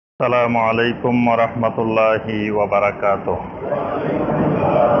আসসালামু আলাইকুম ওয়া রাহমাতুল্লাহি ওয়া বারাকাতুহু।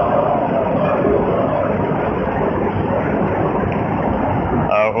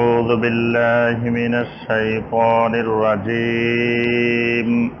 আউযু বিল্লাহি মিনাশ শাইতানির রাজীম।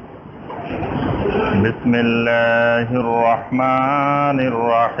 বিসমিল্লাহির রাহমানির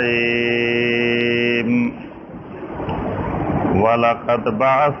রাহিম। وَلَقَدْ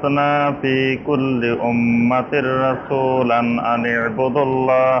بَعَثْنَا فِي كُلِّ أُمَّةٍ رَسُولًا أَنِ اعْبُدُوا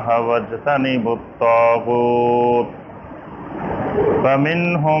اللَّهَ وَاجْتَنِبُوا الطَّاغُوتَ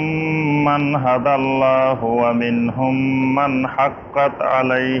فَمِنْهُم مَّنْ هَدَى اللَّهُ وَمِنْهُم مَّنْ حَقَّتْ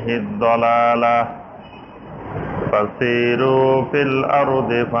عَلَيْهِ الضَّلَالَةُ فَسِيرُوا فِي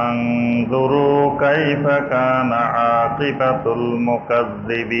الْأَرْضِ فَانظُرُوا كَيْفَ كَانَ عَاقِبَةُ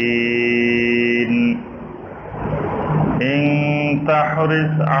الْمُكَذِّبِينَ إن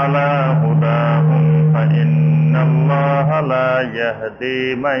تحرص على هداهم فإن الله لا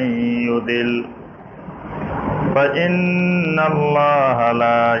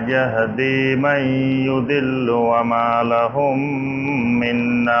يهدي من يضل وما لهم من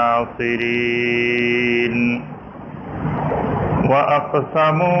ناصرين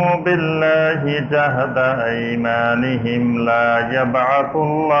وأقسموا بالله جهد أيمانهم لا يبعث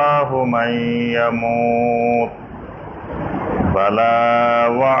الله من يموت بلى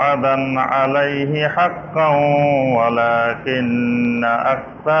وعدا عليه حقا ولكن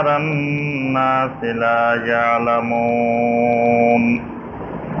أكثر الناس لا يعلمون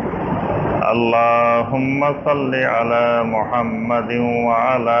اللهم صل على محمد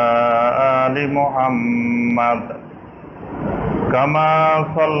وعلى آل محمد كما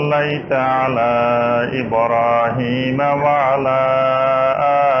صليت على إبراهيم وعلى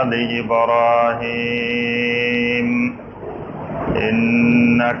آل إبراهيم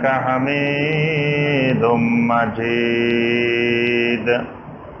إنك حميد مجيد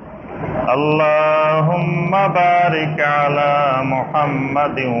اللهم بارك على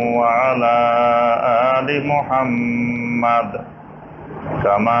محمد وعلى آل محمد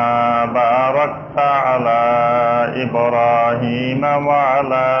كما باركت على إبراهيم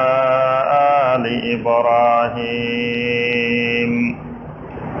وعلى آل إبراهيم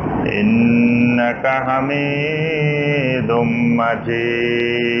إنك حميد مجيد।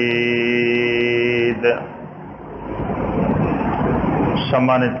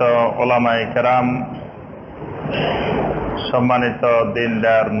 সম্মানিত ওলামায়ে কেরাম, সম্মানিত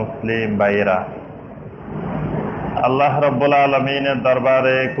দিনদার মুসলিম ভাইয়েরা, আল্লাহ রাব্বুল আলামিনের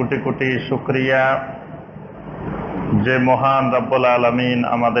দরবারে কোটি কোটি শুকরিয়া যে মহান রাব্বুল আলামিন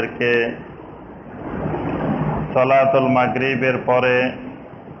আমাদেরকে সালাতুল মাগরিবের পরে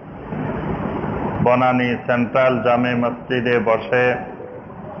বনানী সেন্ট্রাল জামে মসজিদে বসে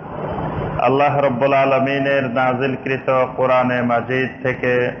আল্লাহ রাব্বুল আলামিনের নাজিলকৃত কোরআনে মাজিদ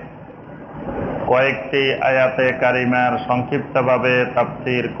থেকে কয়েকটি আয়াতে কারিমার সংক্ষিপ্তভাবে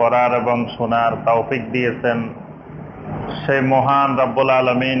তাফসীর করার এবং শোনার তৌফিক দিয়েছেন, সেই মহান রাব্বুল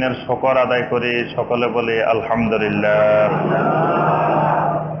আলামিনের শুকর আদায় করি, সকলে বলি আলহামদুলিল্লাহ।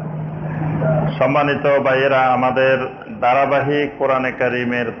 সম্মানিত ভাইয়েরা, আমাদের ধারাবাহিক কোরআনে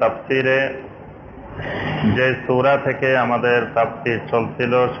কারিমের তাফসীরে যে সূরা থেকে আমাদের তাফসীর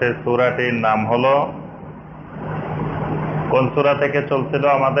চলছিল সেই সূরাটির নাম হলো, কোন সূরা থেকে চলছিল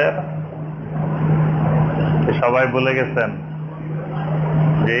আমাদের? সবাই ভুলে গেছেন?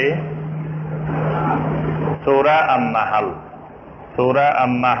 জি, সূরা আন-নাহাল। সূরা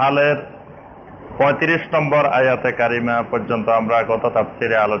আন-নাহালের ৩৫ নম্বর আয়াতে কারিমা পর্যন্ত আমরা গত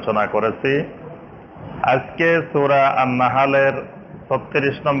তাফসীরে আলোচনা করেছি। আজকে সূরা আন-নাহালের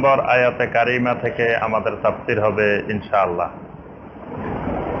 ৩৬ নম্বর আয়াতে কারিমা থেকে আমাদের তাফসীর হবে ইনশাআল্লাহ।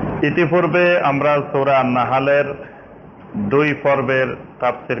 ইতিপূর্বে আমরা সূরা আন-নাহালের ২ পর্বের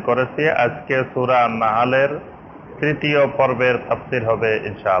তাফসীর করেছি। আজকে সূরা আন-নাহালের ৩য় পর্বের তাফসীর হবে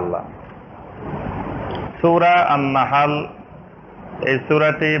ইনশাআল্লাহ। সূরা আন-নাহাল, এই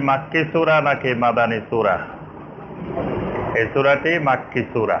সূরাটি মাক্কি সূরা নাকি মাদানী সূরা? এই সূরাটি মাক্কি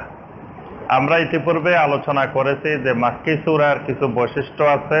সূরা। আমরা ইতিপূর্বে আলোচনা করেছি যে মাক্কি সূরার কিছু বৈশিষ্ট্য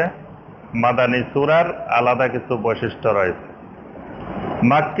আছে, মাদানী সূরার আলাদা কিছু বৈশিষ্ট্য রয়েছে।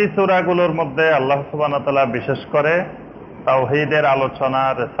 মাক্কি সূরাগুলোর মধ্যে আল্লাহ সুবহানাহু ওয়া তাআলা বিশেষ করে তাওহীদের আলোচনা,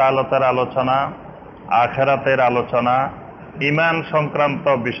 রিসালাতের আলোচনা, আখিরাতের আলোচনা, ঈমান সংক্রান্ত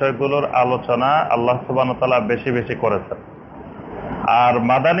বিষয়গুলোর আলোচনা আল্লাহ সুবহানাহু ওয়া তাআলা বেশি বেশি করেছেন। আর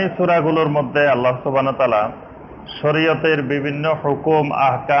মাদানী সূরাগুলোর মধ্যে আল্লাহ সুবহানাহু ওয়া তাআলা শরীয়তের বিভিন্ন হুকুম,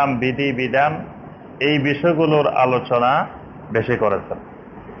 আহকাম, বিধি বিধান, এই বিষয়গুলোর আলোচনা বেশি করেছেন।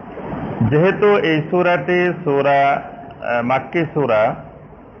 যেহেতু এই সূরাটি সূরা মাক্কি সূরা,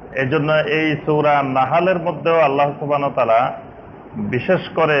 এজন্য এই সূরা নাহালের মধ্যেও আল্লাহ সুবহানাহু ওয়া তাআলা বিশেষ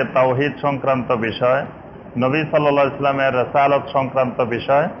করে তাওহীদ সংক্রান্ত বিষয়, নবী সাল্লাল্লাহু আলাইহি ওয়াসাল্লামের রিসালাত সংক্রান্ত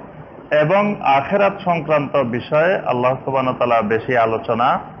বিষয় এবং আখিরাত সংক্রান্ত বিষয়ে আল্লাহ সুবহানাহু ওয়া তাআলা বেশি আলোচনা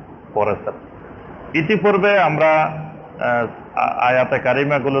করেছেন। ইতিপূর্বে আমরা আয়াতে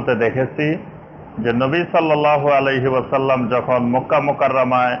কারিমাগুলোতে দেখেছি যে নবী সাল্লাল্লাহু আলাইহি ওয়াসাল্লাম যখন মক্কা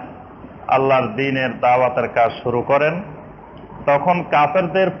মুকাররমায় আল্লাহর দ্বীনের দাওয়াতের কাজ শুরু করেন, তখন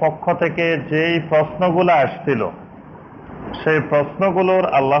কাফেরদের পক্ষ থেকে যেই প্রশ্নগুলো আসছিল, সেই প্রশ্নগুলোর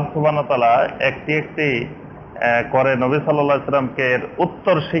আল্লাহ সুবহানাহু ওয়া তাআলা একটি একটি করে নবী সাল্লাল্লাহু আলাইহি ওয়াসাল্লামকে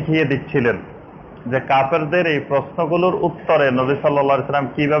উত্তর শিখিয়ে দিচ্ছিলেন, যে কাফেরদের এই প্রশ্নগুলোর উত্তরে নবী সাল্লাল্লাহু আলাইহি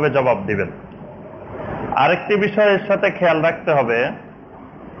ওয়াসাল্লাম কিভাবে জবাব দিবেন। আরেকটি বিষয়ের সাথে খেয়াল রাখতে হবে,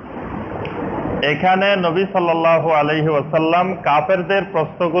 এখানে নবী সাল্লাল্লাহু আলাইহি ওয়াসাল্লাম কাফেরদের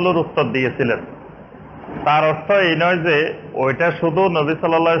প্রশ্নগুলোর উত্তর দিয়েছিলেন। তার অর্থ এই নয় যে ওইটা শুধু নবী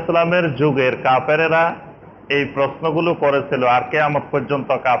সাল্লাল্লাহু আলাইহি ওয়াসাল্লামের যুগের কাফেরেরা এই প্রশ্নগুলো করেছিল আর কিয়ামত পর্যন্ত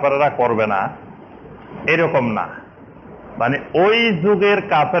কাফেরেরা করবে না, এরকম না। মানে ওই যুগের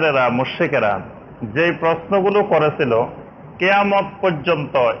কাফেরেরা, মুশরিকেরা যে প্রশ্নগুলো করেছিল, কিয়ামত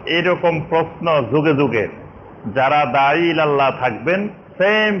পর্যন্ত এরকম প্রশ্ন যুগে যুগে যারা দাঈ ইলাল্লাহ থাকবেন,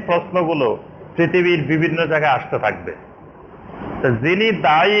 সেম প্রশ্নগুলো পৃথিবীর বিভিন্ন জায়গায় আসতে থাকবে। যিনি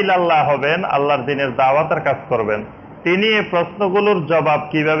দাঈ ইলাল্লাহ হবেন, আল্লাহর দ্বীনের দাওয়াতের কাজ করবেন, তিনি এই প্রশ্নগুলোর জবাব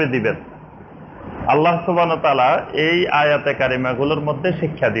কিভাবে দিবেন, আল্লাহ সুবহানাহু ওয়া তাআলা এই আয়াতে কারিমাগুলোর মধ্যে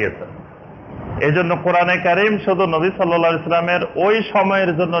শিক্ষা দিয়েছেন। এই জন্য কোরআনে কারিম শুধু নবী সাল্লাল্লাহু আলাইহি ওয়াসাল্লামের ওই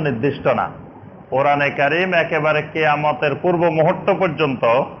সময়ের জন্য নির্দিষ্ট না। কোরআনে কারিম একেবারে কিয়ামতের পূর্ব মুহূর্ত পর্যন্ত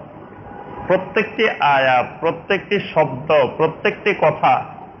প্রত্যেকটি আয়াত, প্রত্যেকটি শব্দ, প্রত্যেকটি কথা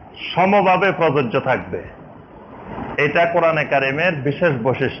সমভাবে প্রযোজ্য থাকবে। এটা কোরআনে কারিমের বিশেষ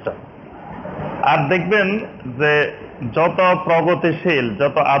বৈশিষ্ট্য। আর দেখবেন যে যত প্রগতিশীল,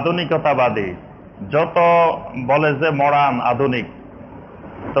 যত আধুনিকতাবাদী, যত বলে যে মডার্ন আধুনিক,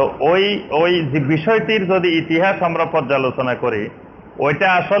 তো ওই যে বিষয়টির যদি ইতিহাস আমরা পর্যালোচনা করি, ওইটা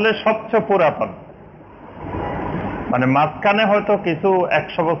আসলে সবচেয়ে পুরাতন। মানে মাঝখানে হয়তো কিছু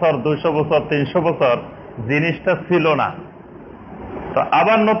 100 বছর, 200 বছর, 300 বছর জিনিসটা ছিল না, তো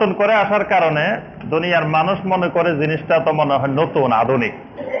আবার নতুন করে আসার কারণে দুনিয়ার মানুষ মনে করে জিনিসটা তো মনে হয় নতুন, আধুনিক।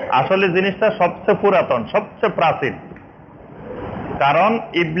 আসলে জিনিসটা সবচেয়ে পুরাতন, সবচেয়ে প্রাচীন। কারণ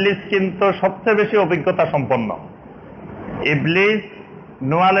ইবলিস কিন্তু সবচেয়ে বেশি অভিজ্ঞতা সম্পন্ন। ইবলিস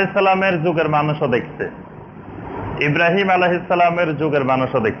নূহ আলাইহিস সালামের যুগের মানুষও দেখছে, ইব্রাহিম আলাইহিস সালামের যুগের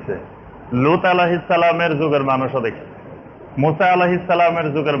মানুষও দেখছে, লূত আলাইহিস সালামের যুগের মানুষও দেখছে, মুসা আলাইহিস সালামের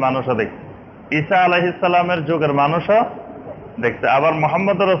যুগের মানুষও দেখছে, ঈসা আলাইহিস সালামের যুগের মানুষও দেখছে। আবার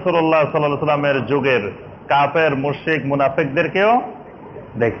মুহাম্মদ রাসূলুল্লাহ সাল্লাল্লাহু আলাইহি ওয়াসাল্লামের যুগের কাফের, মুশরিক, মুনাফিকদেরকেও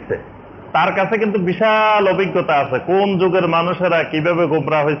দেখছে। তার কাছে কিন্তু বিশাল অভিজ্ঞতা আছে, কোন যুগের মানুষেরা কিভাবে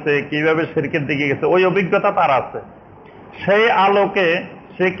গোমরাহ হয়েছে, কিভাবে শিরকের দিকে গেছে, ওই অভিজ্ঞতা তার আছে। সেই আলোকে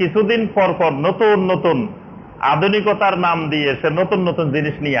সে কিছুদিন পর পর নতুন নতুন আধুনিকতার নাম দিয়ে সে নতুন নতুন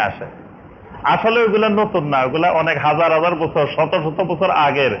জিনিস নিয়ে আসে। আসলে ওইগুলা নতুন না, ওইগুলা অনেক হাজার হাজার বছর, শত শত বছর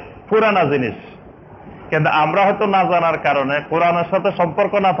আগের পুরানা জিনিস। কিন্তু আমরা হয়তো না জানার কারণে, কোরআনের সাথে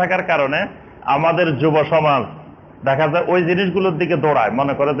সম্পর্ক না থাকার কারণে আমাদের যুব সমাজ দেখা যায় ওই জিনিসগুলোর দিকে দৌড়ায়,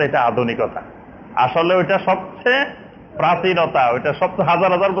 মনে করে যে এটা আধুনিকতা। আসলে ওইটা সবচেয়ে প্রাচীনতা, ওইটা সবচেয়ে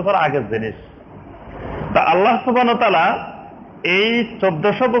হাজার হাজার বছর আগের জিনিস। তা আল্লাহ সুবহানাহু ওয়া তাআলা এই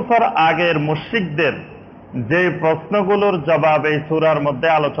 1400 বছর আগের মুশরিকদের যে প্রশ্নগুলোর জবাব এই সূরার মধ্যে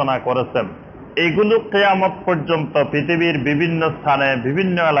আলোচনা করেছেন, এগুলো কিয়ামত পর্যন্ত পৃথিবীর বিভিন্ন স্থানে,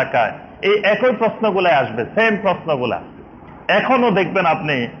 বিভিন্ন এলাকায় এই একই প্রশ্নগুলো আসবে, সেম প্রশ্নগুলা। এখনো দেখবেন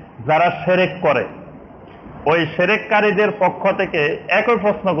আপনি যারা শিরক করে, ওই শিরককারীদের পক্ষ থেকে একই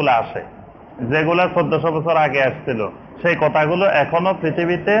প্রশ্নগুলো আসে, যেগুলা 1400 বছর আগে আসছিল। সেই কথাগুলো এখনো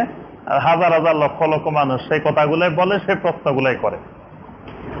পৃথিবীতে হাজার হাজার লক্ষ লক্ষ মানুষ সেই কথাগুলাই বলে, সেই প্রশ্নগুলাই করে।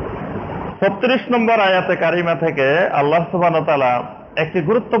 36 নম্বর আয়াতে কারিমা থেকে আল্লাহ সুবহানাহু ওয়া তাআলা একটি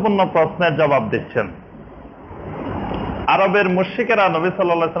গুরুত্বপূর্ণ প্রশ্নের জবাব দিচ্ছেন। আরবের মুশরিকেরা নবী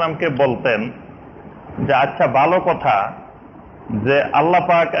সাল্লাল্লাহু আলাইহি ওয়াসাল্লামকে বলতেন যে আচ্ছা, ভালো কথা যে আল্লাহ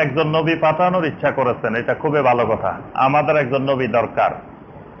পাক একজন নবী পাঠানোর ইচ্ছা করেছেন, এটা খুবই ভালো কথা, আমাদের একজন নবী দরকার।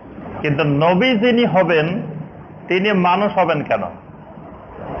 কিন্তু নবী যিনি হবেন তিনি মানুষ হবেন কেন?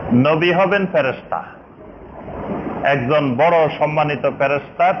 নবী হবেন ফেরেশতা, একজন বড় সম্মানিত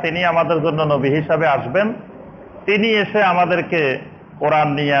ফেরেশতা, তিনি আমাদের জন্য নবী হিসাবে আসবেন। তিনি এসে আমাদেরকে কোরআন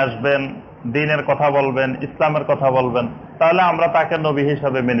নিয়ে আসবেন, দ্বীনের কথা বলবেন, ইসলামের কথা বলবেন, তাহলে আমরা তাকে নবী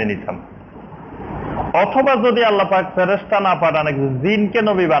হিসাবে মেনে নিতাম। অথবা যদি আল্লাহ পাক ফেরেশতা না পাঠান, জিনকে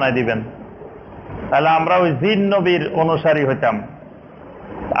নবী বানাই দিবেন, তাহলে আমরা ওই জিন নবীর অনুসারী হইতাম।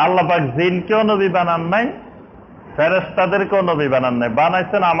 আল্লাহ পাক জিনকেও নবী বানান নাই, ফেরেশতাদেরকেও নবী বানান নাই,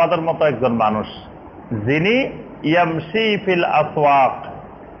 বানাইছেন আমাদের মতো একজন মানুষ, যিনি ইয়ামশি ফিল আসওয়াক,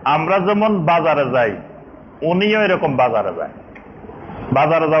 আমরা যেমন বাজারে যাই উনিও এরকম বাজারে যায়।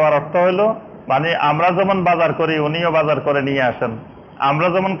 বাজারে যাওয়ার অর্থ হলো মানে আমরা যেমন বাজার করি উনিও বাজার করে নিয়ে আসেন, আমরা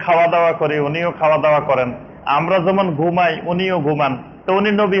যেমন খাওয়া দাওয়া করি উনিও খাওয়া দাওয়া করেন, আমরা যেমন ঘুমাই উনিও ঘুমান। তো উনি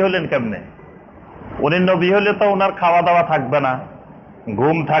নবী হলেন কেমনে? উনি নবী হলে তো ওনার খাওয়া দাওয়া থাকবে না,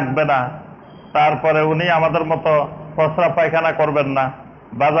 ঘুম থাকবে না, তারপরে উনি আমাদের মতো প্রস্রাব পায়খানা করবেন না,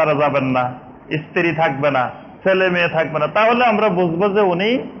 বাজারে যাবেন না, স্ত্রী থাকবে না, ছেলে মেয়ে থাকবে না, তাহলে আমরা বুঝবো যে উনি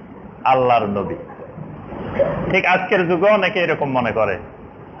আল্লাহর নবী। ঠিক আজকের যুগে অনেকে এরকম মনে করে,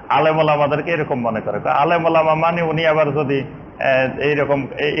 আলেম ওলামাদেরকে এরকম মনে করে, আলেম ওলামা মানে উনি আবার যদি এইরকম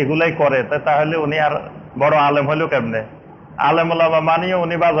এগুলাই করে তাহলে উনি আর বড় আলেম হলেও কেমনে? আলেম ওলামা মানিয়ে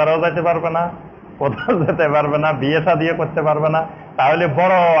উনি বাজারেও যেতে পারবে না, কোথাও যেতে পারবে না, বিয়ে শাদিও করতে পারবে না, তাহলে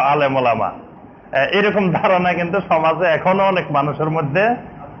বড় আলেম ওলামা। এরকম ধারণা কিন্তু সমাজে এখনো অনেক মানুষের মধ্যে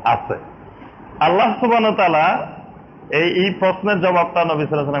আছে। আল্লাহ সুবহানাহু ওয়া তাআলা এই প্রশ্নের জবাবটা নবী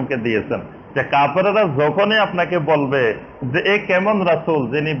সাল্লাল্লাহু আলাইহি ওয়াসাল্লামকে দিয়েছেন যে কাফেররা যখনই আপনাকে বলবে যে এ কেমন রাসূল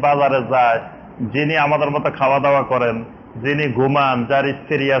যিনি বাজারে যায়, যিনি আমাদের মতো খাওয়া দাওয়া করেন, যিনি ঘুমান, যার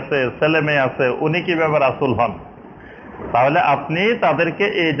স্ত্রী আছে, ছেলে মেয়ে আছে, উনি কিভাবে রাসূল হন? তাহলে আপনি তাদেরকে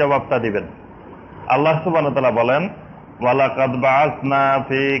এই জবাবটা দিবেন। আল্লাহ সুবহানাহু ওয়া তাআলা বলেন, ওয়ালাকাদ বাআসনা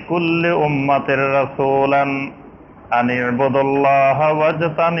ফি কুল্লি উম্মাতির রাসূলান আন ইবুদুল্লাহা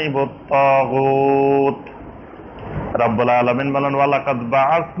ওয়াজতানিবুত তাগুত। রব্বুল আলামিন বলেন, ওয়ালাকাদ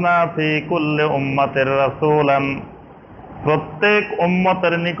বাআসনা ফি কুল্লি উম্মাতির রাসূলান, প্রত্যেক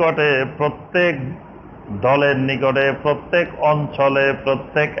উম্মতের নিকটে, প্রত্যেক দলের নিকটে, প্রত্যেক অঞ্চলে,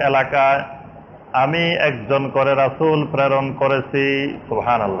 প্রত্যেক এলাকায় আমি একজন করে রাসূল প্রেরণ করেছি।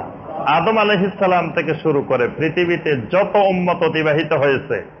 সুবহানাল্লাহ। আদম আলাইহিস সালাম থেকে শুরু করে পৃথিবীতে যত উম্মত অতিবাহিত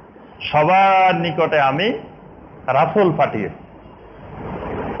হয়েছে সবার নিকটে আমি রাসূল পাঠিয়েছি।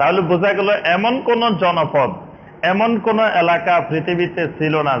 তাহলে বোঝা গেল এমন কোন জনপদ, এমন কোন এলাকা পৃথিবীতে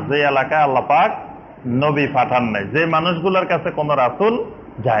ছিল না যে এলাকায় আল্লাহ পাক নবী পাঠান নাই, যে মানুষগুলোর কাছে কোন রাসূল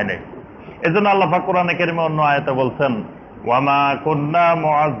যায় নাই। এজন্য আল্লাহ পাক কোরআনে কারিমে অন্য আয়াতে বলছেন, ওয়ামা কুন্না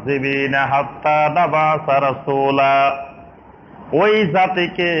মুআযযিবিনা হাত্তা নাবাসা রাসূলা, ওই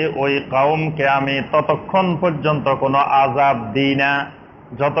জাতিকে, ওই কওমকে আমি ততক্ষণ পর্যন্ত কোনো আযাব দিই না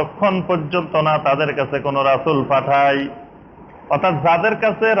যতক্ষণ পর্যন্ত না তাদের কাছে কোনো রাসূল পাঠাই। অর্থাৎ যাদের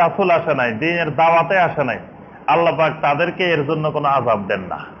কাছে রাসূল আসে নাই, দ্বীনের দাওয়াতে আসে নাই, আল্লাহ পাক তাদেরকে এর জন্য কোনো আযাব দেন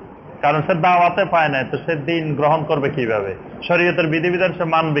না। কারণ সে দাওয়াতে পায় নাই, তো সে দ্বীন গ্রহণ করবে কিভাবে, শরীয়তের বিধিবিধান সে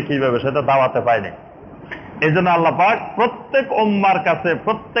মানবে কিভাবে, সে তো দাওয়াতে পায় নাই। এই জন্য আল্লাহ পাক প্রত্যেক উম্মার কাছে,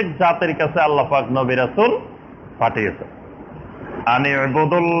 প্রত্যেক জাতির কাছে আল্লাহ পাক নবী রাসূল পাঠিয়েছেন। আন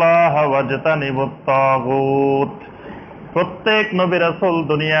ইবুদুল্লাহা ওয়াজতানিবুত তাগুত, প্রত্যেক নবী রাসূল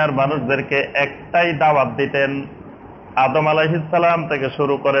দুনিয়ার মানুষদেরকে একটাই দাওয়াত দিতেন। আদম আলাইহিস সালাম থেকে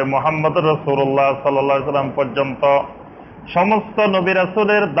শুরু করে মুহাম্মদুর রাসূলুল্লাহ সাল্লাল্লাহু আলাইহি ওয়াসাল্লাম পর্যন্ত সমস্ত নবী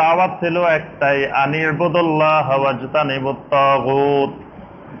রাসূলের দাওয়াত ছিল একটাই, আন ইবুদুল্লাহা ওয়াজতানিবুত তাগুত।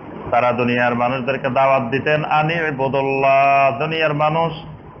 তারা দুনিয়ার মানুষদেরকে দাওয়াত দিতেন, আন ইবুদুল্লাহ, দুনিয়ার মানুষ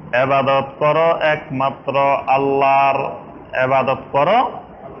ইবাদত করো একমাত্র আল্লাহর, ইবাদত করো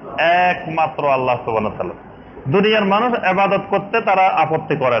একমাত্র আল্লাহ সুবহানাহু ওয়া তাআলা। দুনিয়ার মানুষ ইবাদত করতে তারা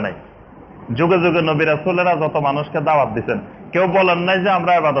আপত্তি করে নাই। যুগে যুগে নবী রাসূলেরা যত মানুষকে দাওয়াত দিবেন, কেউ বলেন নাই যে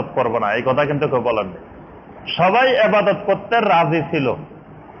আমরা ইবাদত করব না, এই কথা কিন্তু কেউ বলেন নাই। সবাই ইবাদত করতে রাজি ছিল,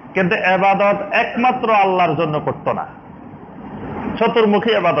 কিন্তু ইবাদত একমাত্র আল্লাহর জন্য করত না।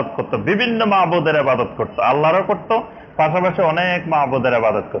 চতুর্মুখী ইবাদত করত, বিভিন্ন মাবুদের ইবাদত করত, আল্লাহরও করত, পাশাপাশি অনেক মাবুদের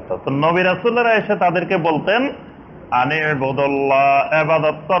ইবাদত করত। তো নবী রাসূলেরা এসে তাদেরকে বলতেন, আনি ইবুদুল্লাহ,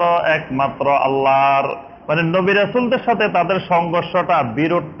 ইবাদত করো একমাত্র আল্লাহর। মানে নবী রাসূলদের সাথে তাদের সংঘর্ষটা,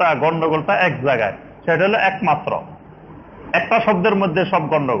 বিরোধটা, গন্ডগোলটা এক জায়গায়, সেটা হলো একমাত্র, একটা শব্দের মধ্যে সব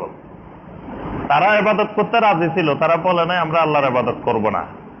গন্ডগোল। তারা ইবাদত করতে রাজি ছিল, তারা বলে নাই আমরা আল্লাহর ইবাদত করব না,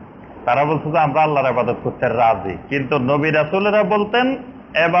 তারা বলছে যে আমরা আল্লাহর ইবাদত করতে রাজি। কিন্তু নবী রাসূলেরা বলতেন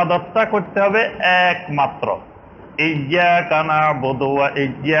ইবাদতটা করতে হবে একমাত্র, ইয়্যাকা না'বুদু ওয়া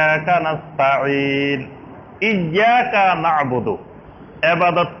ইয়্যাকা নাস্তাঈন, ইয়্যাকা না'বুদু,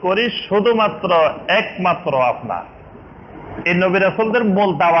 ইবাদত করি শুধুমাত্র একমাত্র আপনার। এই নবী রাসূলদের মূল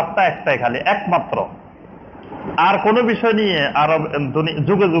দাওয়াতটা একটাই, খালি একমাত্র। আর কোন বিষয় নিয়ে আরব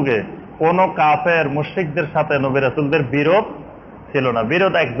যুগে যুগে কোন কাফের মুশরিকদের সাথে নবী রাসূলদের বিরোধ ছিল না।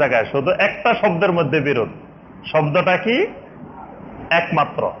 বিরোধ এক জায়গায়, শুধু একটা শব্দের মধ্যে বিরোধ। শব্দটা কি?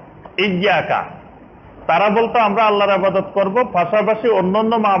 একমাত্র, ইয়্যাকা। তারা বলতো আমরা আল্লাহর ইবাদত করব, পাশাপাশি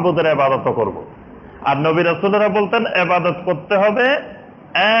অন্যান্য মাবুদের ইবাদতও করব। আর নবী রাসূলেরা বলতেন ইবাদত করতে হবে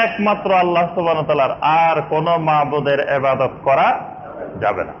একমাত্র আল্লাহ সুবহানাহু ওয়া তাআলার, আর কোন মাবুদের ইবাদত করা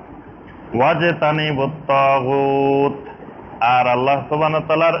যাবে না। ওয়াজতানিবুত তাগুত, আর আল্লাহ সুবহানাহু ওয়া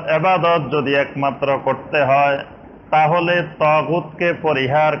তাআলার ইবাদত যদি একমাত্র করতে হয় তাহলে তাগুতকে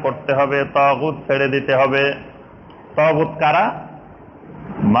পরিহার করতে হবে, তাগুত ছেড়ে দিতে হবে। তাগুত কারা?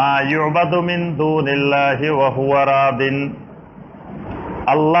 মা ইউবাদু মিন দুনিল্লাহি ওয়া হুয়া রাদিন,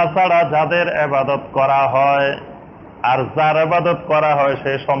 আল্লাহ ছাড়া যাদের ইবাদত করা হয় আর যার ইবাদত করা হয়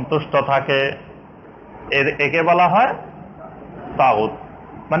সে সন্তুষ্ট থাকে, একে বলা হয় তাগুত।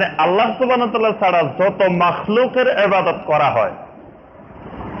 মানে আল্লাহ সুবহানাহু ওয়া তাআলা ছাড়া যত মাখলুকের ইবাদত করা হয়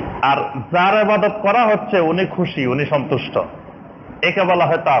আর যার ইবাদত করা হচ্ছে উনি খুশি, উনি সন্তুষ্ট, একে বলা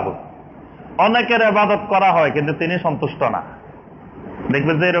হয় তাগুত। অনেকের ইবাদত করা হয় কিন্তু তিনি সন্তুষ্ট না।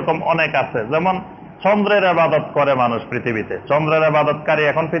 দেখবেন যে এরকম অনেক আছে, যেমন চন্দ্রের ইবাদত করে মানুষ পৃথিবীতে। চন্দ্রের ইবাদতকারী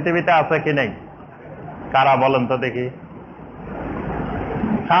এখন পৃথিবীতে আছে কি নেই? কারা বলেন তো দেখি?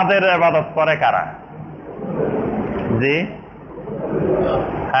 চাঁদের ইবাদত করে কারা? জি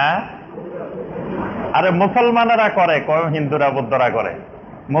হ্যাঁ, আরে মুসলমানেরা করে, হিন্দুরা বৌদ্ধরা করে।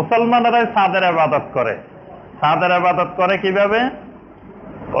 মুসলমানেরাই চাঁদের ইবাদত করে। চাঁদের ইবাদত করে কিভাবে?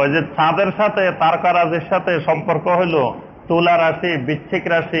 ওই যে চাঁদের সাথে তারকারাজির সাথে সম্পর্ক হইলো তুলা রাশি, বৃশ্চিক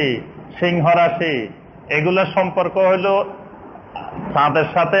রাশি, সিংহ রাশি, এগুলোর সম্পর্ক হইলো চাঁদের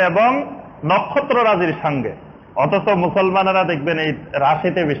সাথে এবং নক্ষত্র রাশির সঙ্গে। অথচ মুসলমানেরা দেখবেন এই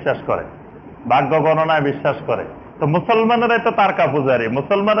রাশিতে বিশ্বাস করে, ভাগ্য গণনায় বিশ্বাস করে। তো মুসলমানেরাই তো তারকা পূজারী,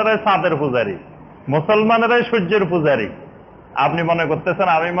 মুসলমানেরাই চাঁদের পূজারী, মুসলমানেরাই সূর্যের পূজারী। আপনি মনে করতেছেন,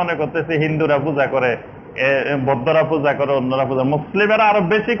 আমি মনে করতেছি হিন্দুরা পূজা করে, বৌদ্ধরা পূজা করে, অন্যরা পূজা, মুসলিমেরা আরো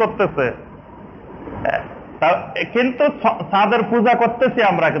বেশি করতেছে। কিন্তু চাঁদের পূজা করতেছি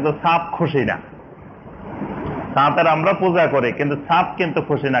আমরা, কিন্তু চাঁদ খুশি না। চাঁদের আমরা পূজা করি কিন্তু চাঁদ কিন্তু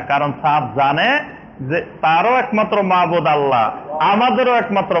খুশি না, কারণ চাঁদ জানে যে তারও একমাত্র মাবুদ আল্লাহ, আমাদেরও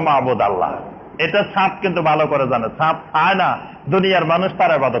একমাত্র মাবুদ আল্লাহ। এটা চাঁদ কিন্তু ভালো করে জানে। চাঁদ চায় না দুনিয়ার মানুষ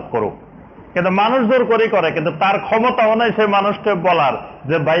তার ইবাদত করুক, কিন্তু মানুষ জোর করে, কিন্তু তার ক্ষমতাও নেই সেই মানুষকে বলার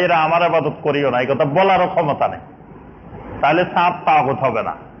যে ভাইয়েরা আমার ইবাদত করিও না, এই কথা বলারও ক্ষমতা নেই। তাহলে চাঁদ তাগুত হবে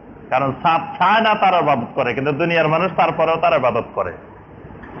না, কারণ চাঁদ চায় না তার ইবাদত করে, কিন্তু দুনিয়ার মানুষ তারপরেও তার ইবাদত করে।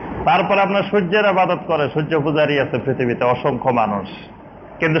 তারপরে আপনার সূর্যের ইবাদত করে, সূর্য পূজারী আছে পৃথিবীতে অসংখ্য মানুষ,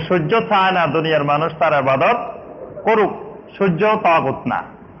 কিন্তু সূর্য চায় না দুনিয়ার মানুষ তার ইবাদত করুক, সূর্যও তাগুত না।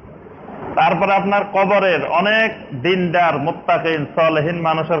 তারপরে আপনার কবরের অনেক দিনদার মুত্তাকিন সালেহিন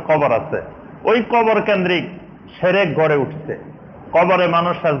মানুষের কবর আছে, ওই কবর কেন্দ্রিক শিরক গড়ে উঠছে। কবরে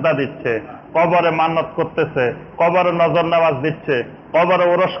মানুষ সাজদা দিচ্ছে, কবরে মান্নত করতেছে, কবরে নজর নামাজ দিচ্ছে, কবরে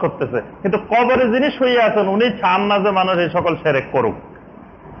ওরস করতেছে, কিন্তু কবরে যিনি শুয়ে আছেন উনি চান না যে মানুষ এই সকল শিরক করুক।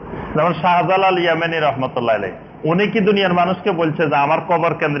 যেমন শাহজালাল ইয়ামানি রহমতুল্লাহ আলাইহি, উনি কি দুনিয়ার মানুষকে বলছে যে আমার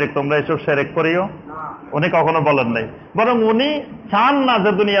কবর কেন্দ্রিক তোমরা এসব শিরক করিও? উনি কখনো বলেন নাই, বরং উনি চান না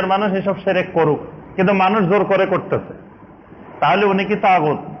যে দুনিয়ার মানুষ এসব শিরক করুক, কিন্তু মানুষ জোর করে করতেছে। তাহলে উনি কি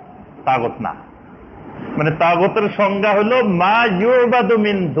তাগুত? তাগুত না। মানে তাগুতের সংজ্ঞা হলো মা ইউবাদু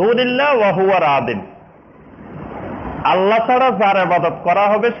মিন দুনিল্লাহ ওয়া হুয়া রাদিন, আল্লাহ ছাড়া যার ইবাদত করা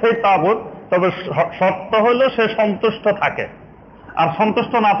হবে সেই তাগুত, তবে শর্ত হলো সে সন্তুষ্ট থাকে, আর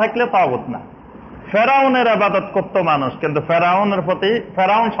সন্তুষ্ট না থাকলে তাগুত না। ফেরাউনের ইবাদত করত মানুষ, কিন্তু ফেরাউনের প্রতি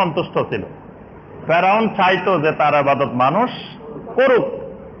ফেরাউন সন্তুষ্ট ছিল। ফেরাউন চাইতো যে তার ইবাদত মানুষ করুক।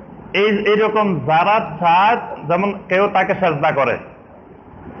 এইরকম যারা চায়, যেমন কেউ তাকে সেজদা করে,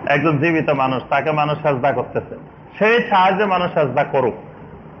 একজন জীবিত মানুষ, তাকে মানুষ সেজদা করতেছে, সেই চায় যে মানুষ সেজদা করুক,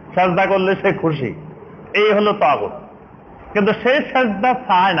 সেজদা করলে সে খুশি, এই হলো তাগুত। কিন্তু সেই সেজদা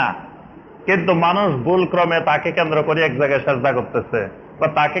চায় না, কিন্তু মানুষ ভুল ক্রমে তাকে কেন্দ্র করে এক জায়গায় সেজদা করতেছে বা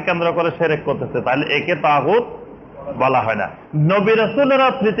তাকে কেন্দ্র করে শিরক করতেছে, তাহলে একে তাগুত বলা হয় না। নবী রাসূলেরা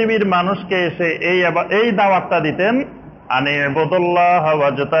পৃথিবীর মানুষকে এসে এই দাওয়াতটা দিতেন, আনিবুদুল্লাহ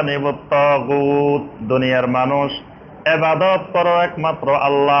ওয়াজতানিবুত তাগুত, দুনিয়ার মানুষ ইবাদত করো একমাত্র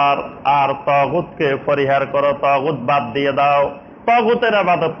আল্লাহর, আর তাগুতকে পরিহার করো, তাগুত বাদ দিয়ে দাও। তাগুতের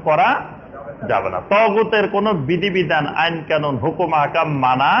ইবাদত করা যাবে না, তাগুতের কোনো বিধিবিধান, আইন কানুন, হুকুম আহকাম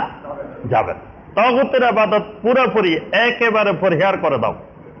মানা যাবে না। তাগুতের ইবাদত পুরোপুরি একেবারে পরিহার করে দাও।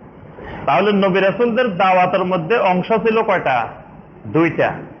 তাহলে নবী রাসূলদের দাওয়াতের মধ্যে অংশ ছিল কয়টা? দুইটা।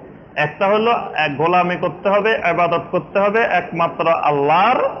 একটা হলো এক গোলামি করতে হবে, ইবাদত করতে হবে একমাত্র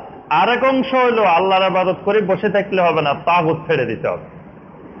আল্লাহর, আরেক অংশ হলো আল্লাহর ইবাদত করে বসে থাকলে হবে না, তাগুত ছেড়ে দিতে হবে।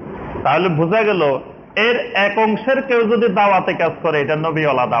 তাহলে বোঝা গেল এর এক অংশের কেউ যদি দাওয়াতে কাজ করে, এটা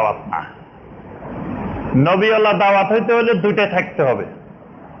নবীওয়ালা দাওয়াত না। নবীওয়ালা দাওয়াত হইতে হলে দুইটা থাকতে হবে,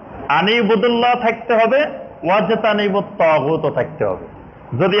 আনিবুদুল্লাহ থাকতে হবে, ওয়াজতানিবুত তাগুতও থাকতে হবে।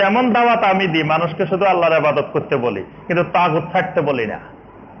 যদি এমন দাওয়াত আমি দিই, মানুষকে শুধু আল্লাহর ইবাদত করতে বলি কিন্তু তাগুত ছাড়তে বলি না,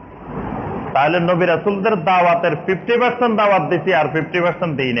 তাহলে নবী রাসূলদের দাওয়াতের 50% দাওয়াত দিছি আর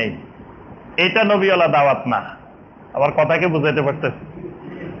 50% দিই নাই, এটা নবীওয়ালা দাওয়াত না। আমার কথাকে বুঝাইতে পারতেছি?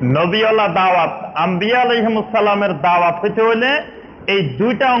 নবীওয়ালা দাওয়াত, আম্বিয়া আলাইহিমুস সালামের দাওয়াত হইতে হইলে এই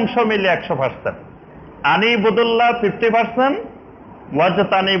দুইটা অংশ মিলে 100%। আনিবুদুল্লাহ 50%,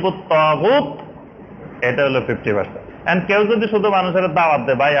 ওয়াজতানিবুত তাগুত এটা হলো 50%। এন্ড কেউ যদি শুধু মানুষের দাওয়াত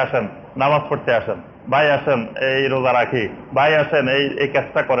দেয়, ভাই আসেন নামাজ পড়তে আসেন, ভাই আসেন এই রোজা রাখি, ভাই আসেন এই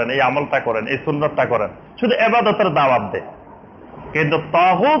কাজটা করেন, এই আমলটা করেন, এই সুন্নতটা করেন, শুধু ইবাদতের দাওয়াত দেয়, কিন্তু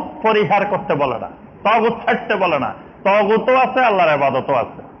তাগুত পরিহার করতে বলে না, তাগুত ছাড়তে বলে না। তাগুতও আছে, আল্লাহর ইবাদতও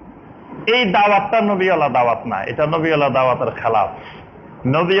আছে। এই দাওয়াতটা নবীওয়ালা দাওয়াত না, এটা নবীওয়ালা দাওয়াতের খেলাফ।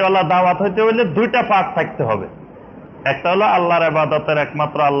 নবীওয়ালা দাওয়াত হইতে হইলে দুইটা পার্ট থাকতে হবে। একটা হলো আল্লাহর ইবাদতের,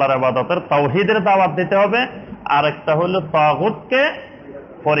 একমাত্র আল্লাহর ইবাদতের তাওহীদের দাওয়াত দিতে হবে, আর একটা হলো তাগুতকে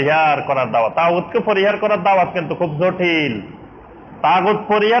পরিহার করার দাওয়াত। তাগুতকে পরিহার করার দাওয়াত কিন্তু খুব জটিল। তাগুত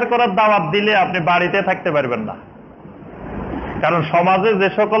পরিহার করার দাওয়াত দিলে আপনি বাড়িতে থাকতে পারবেন না, কারণ সমাজে যে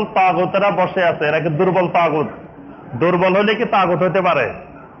সকল তাগুতেরা বসে আছে এরা কি দুর্বল তাগুত। দুর্বল হলে কি তাগুত হতে পারে?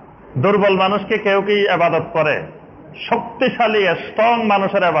 দুর্বল মানুষকে কেউ কি ইবাদত করে? শক্তিশালী স্ট্রং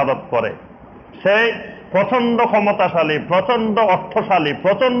মানুষের ইবাদত করে। সেই প্রচন্ড ক্ষমতাশালী, প্রচন্ড অর্থশালী,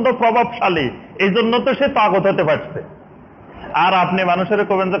 প্রচন্ড প্রভাবশালী, এই জন্য তো সে তাগুত হতে পারছে। আর আপনি মানুষের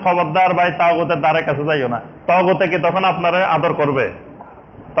কবেন যে খবরদার ভাই তাগুতের দ্বারে কাছে যাইও না, তাগুতে কি তখন আপনারা আদর করবে?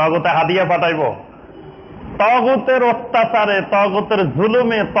 তাগুতে হাদিয়া পাঠাইব? তাগুতের অত্যাচারে, তাগুতের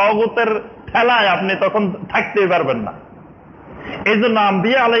জুলুমে, তাগুতের ঠেলায় আপনি তখন থাকতেই পারবেন না। এই জন্য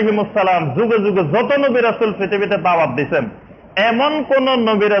আম্বিয়া আলাইহিমুস সালাম যুগে যুগে যত নবী রাসূল পৃথিবীতে দাওয়াত দিয়েছেন, এমন কোন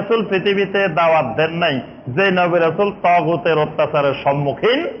নবী রাসূল পৃথিবীতে দাওয়াত দেন নাই যে নবী রাসূল তাগুতের অত্যাচারের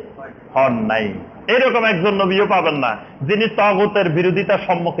সম্মুখীন হন নাই। এরকম একজন নবীও পাবেন না যিনি তাগুতের বিরোধিতার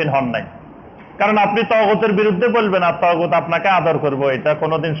সম্মুখীন হন নাই। কারণ আপনি তাগুতের বিরুদ্ধে বলবেন আর তাগুত আপনাকে আদর করবো, এটা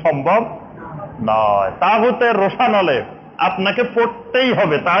কোনোদিন সম্ভব নয়। তাগুতের রোষানলে আপনাকে পড়তেই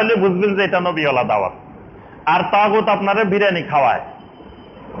হবে, তাহলে বুঝবেন যে এটা নবীওয়ালা দাওয়াত। আর তাগুত আপনারা বিরিয়ানি খাওয়ায়,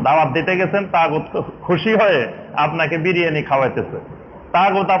 দাওয়াত দিতে গেছেন, তাগুত খুশি হয়ে আপনাকে বিরিয়ানি খাওয়াইতেছে,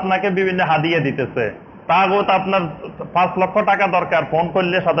 তাগুত আপনাকে বিভিন্ন হাদিয়া দিতেছে, তাগুত আপনার 5 লক্ষ টাকা দরকার, ফোন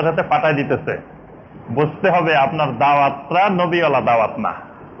করলে সাথে সাথে পাঠাই দিতেছে। বুঝতে হবে আপনার দাওয়াতটা নবীওয়ালা দাওয়াত না।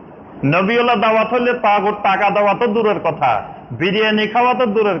 নবীওয়ালা দাওয়াত হলে তাগুত টাকা দেওয়া তো দূরের কথা, বিরিয়ানি খাওয়া তো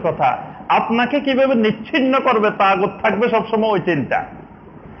দূরের কথা, আপনাকে কিভাবে নিচ্ছিন্ন করবে তাগুত থাকবে সবসময় ওই চিন্তা।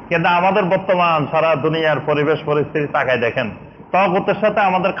 কিন্তু আমাদের বর্তমান সারা দুনিয়ার পরিবেশ পরিস্থিতি তাকায় দেখেন, তাগুতের সাথে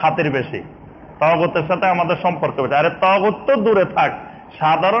আমাদের খাতির বেশি, তাগুতের সাথে আমাদের সম্পর্ক বেশি। আরে তাগুত তো দূরে থাক,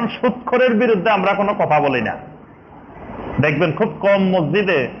 সাধারণ সুদখোরের বিরুদ্ধে আমরা কোনো কথা বলি না। দেখবেন খুব কম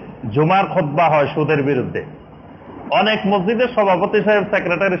মসজিদে জুমার খুতবা হয় সুদের বিরুদ্ধে। অনেক মসজিদের সভাপতি সাহেব,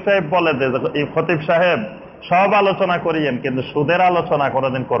 সেক্রেটারি সাহেব বলে যে এই খতিব সাহেব সব আলোচনা করিয়েন, কিন্তু সুদের আলোচনা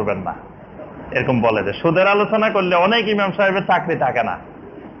কোনোদিন করবেন না, এরকম বলে যে সুদের আলোচনা করলে অনেক ইমাম সাহেবের চাকরি থাকে না।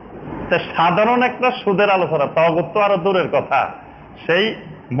 সাধারণ একটা সুদের আলোচনা, তাগুত তো আরো দূরের কথা। সেই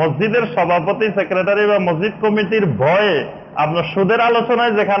মসজিদের সভাপতি, সেক্রেটারি বা মসজিদ কমিটির ভয়ে আপনার সুদের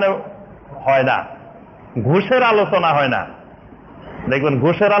আলোচনায় যেখানে হয় না, ঘুষের আলোচনা হয় না। দেখবেন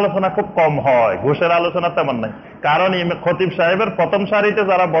ঘুষের আলোচনা খুব কম হয়, ঘুষের আলোচনা তেমন নাই। কারণ খতিব সাহেবের প্রথম সারিতে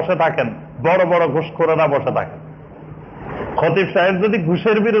যারা বসে থাকেন, বড় বড় ঘুষখোরেরা বসে থাকেন। খতিব সাহেব যদি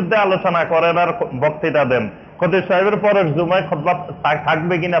ঘুষের বিরুদ্ধে আলোচনা করেন আর বক্তৃতা দেন, খতিব সাহেবের পরের জুমায় খুতবা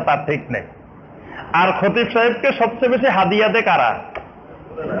থাকবে কিনা তার ঠিক নেই। আর খতিব সাহেবকে সবচেয়ে বেশি হাদিয়া দেয় কারা?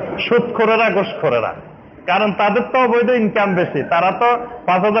 সুদখোরেরা, ঘুষখোরেরা। কারণ তাদের তো অবৈধ ইনকাম বেশি, তারা তো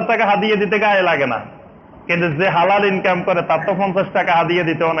 5,000 টাকা হাদিয়া দিতে গায়ে লাগে না। কিন্তু যে হালাল ইনকাম করে তার তো 50 টাকা হাদিয়া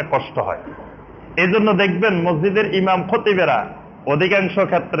দিতে অনেক কষ্ট হয়। এই জন্য দেখবেন মসজিদের ইমাম খতিবেরা অধিকাংশ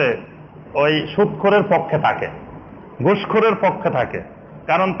ক্ষেত্রে ওই সুদখোরের পক্ষে থাকে, ঘুষখোরের পক্ষে থাকে।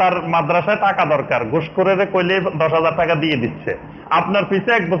 কারণ তার মাদ্রাসায় টাকা দরকার, ঘুষখোরের কইলে 10,000 টাকা দিয়ে দিচ্ছে, আপনার পিছে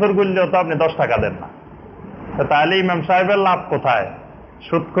 1 বছর গুললেও তো আপনি 10 টাকা দেন না। তাহলে ইমাম সাহেবের লাভ কোথায়?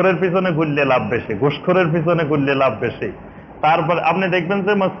 সুদখোরের পিছনে ঘুরলে লাভ বেশি, ঘুষখোরের পিছনে ঘুরলে লাভ বেশি। তারপর আপনি দেখবেন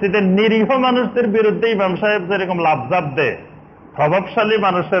যে মসজিদের নিরীহ মানুষদের বিরুদ্ধে ইমাম সাহেব যেরকম লাভজাব দেয়, প্রভাবশালী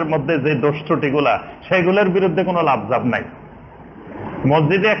মানুষের মধ্যে যে দোষ ত্রুটিগুলা, সেগুলোর বিরুদ্ধে কোনো লাভজাব নাই।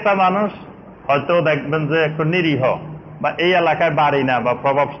 মসজিদে একটা মানুষ হয়তো দেখবেন যে একটু নিরীহ বা এই এলাকায় বাড়ি না বা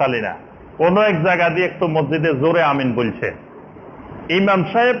প্রভাবশালী না, কোনো এক জায়গা দিয়ে একটু মসজিদে জোরে আমিন বলছে, ইমাম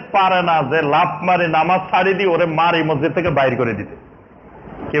সাহেব পারে না যে লাভ মারি নামাজ ছাড়ি দিয়ে ওরে মারি মসজিদ থেকে বাইর করে দিতে।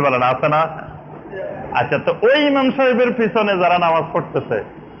 কি বলেন, আছে না? আচ্ছা, তো ওই ইমাম সাহেবের পিছনে যারা নামাজ পড়তেছে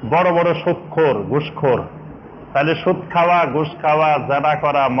বড় বড় সুদখোর, ঘুষখোর, তাহলে সুদ খাওয়া, ঘুষ খাওয়া, জানা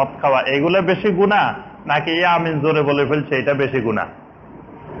করা, মদ খাওয়া, এগুলো বেশি গুনাহ নাকি আমিন জোরে বলে ফেলছে এটা বেশি গুনাহ?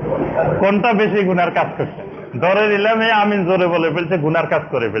 কোনটা বেশি গুনার কাজ করছে? ধরে নিলাম আমিন জোরে বলে ফেলছে, গুনার কাজ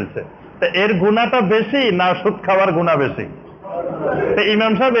করে ফেলছে, তো এর গুনাহটা বেশি না সুদ খাওয়ার গুনাহ বেশি? তো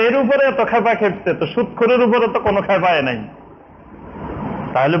ইমাম সাহেব এর উপরে এত খেপা খেপছে, তো সুদখোরের উপরে তো কোনো খেপায় নাই।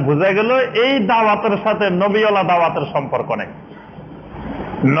 তাহলে বোঝা গেল এই দাওয়াতের সাথে নবীওয়ালা দাওয়াতের সম্পর্ক নেই।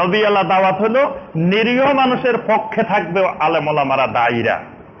 নবীওয়ালা দাওয়াত হলো নিরীহ মানুষের পক্ষে থাকবে আলেম ওলামারা, দায়ীরা,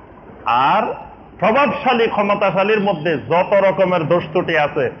 আর প্রভাবশালী ক্ষমতাশালীর মধ্যে যত রকমের দোষ ত্রুটি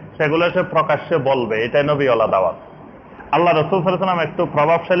আছে সেগুলো সে প্রকাশ্যে বলবে। এটাই নবীওয়ালা দাওয়াত। আল্লাহ রাসূল সাল্লাল্লাহু আলাইহি ওয়াসাল্লাম একটু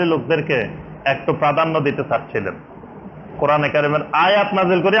প্রভাবশালী লোকদেরকে একটু প্রাধান্য দিতে চাচ্ছিলেন। কোরআনে কারিমের আয়াত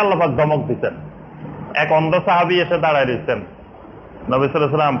নাযিল করে আল্লাহ পাক ধমক দিতেন। এক অন্ধ সাহাবী এসে দাঁড়ায় রয়েছেন, নবী সাল্লাল্লাহু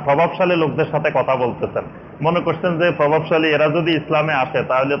আলাইহি ওয়াসাল্লাম প্রভাবশালী লোকদের সাথে কথা বলতেছেন। মনে করছেন যে প্রভাবশালী এরা যদি ইসলামে আসে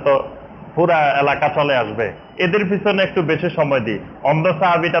তাহলে তো পুরা এলাকা চলে আসবে, এদের পিছনে একটু বেশি সময় দিই। অন্ধ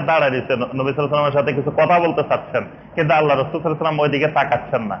সাহাবীটা দাঁড়ায় রয়েছেন, নবী সাল্লাল্লাহু আলাইহি ওয়াসাল্লামের সাথে কিছু কথা বলতে চাচ্ছেন, কিন্তু আল্লাহ রাসূল সাল্লাল্লাহু আলাইহি ওয়াসাল্লাম ওইদিকে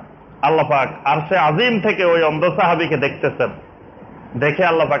তাকাচ্ছেন না। আল্লাহ পাক আরশে আজিম থেকে ওই অন্ধ সাহাবীকে দেখতেছেন। দেখে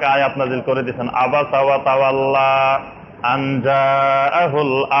আল্লাহ পাক আয়াত নাযিল করে দিয়েছেন, আবাসা ওয়া তাওয়াল্লা আন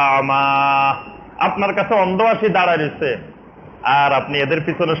জাআহুল আ'মা। আপনার কাছে অন্ধ আসি দাঁড়ায় রয়েছে আর আপনি এদের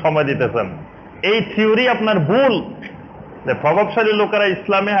পিছনে সময় দিতেছেন। এই থিওরি আপনার ভুল, যে প্রভাবশালী লোকেরা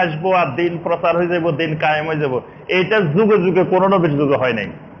ইসলামে আসবো আর দিন প্রচার হয়ে যাবো, দিন কায়েম হয়ে যাবো, এইটা যুগে যুগে কোন নবীর যুগে হয় নাই।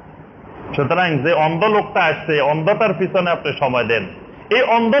 সুতরাং যে অন্ধ লোকটা আসছে, অন্ধতার পিছনে আপনি সময় দেন। এই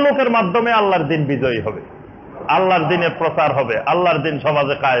অন্ধ লোকের মাধ্যমে আল্লাহর দিন বিজয়ী হবে, আল্লাহর দিনের প্রচার হবে, আল্লাহর দিন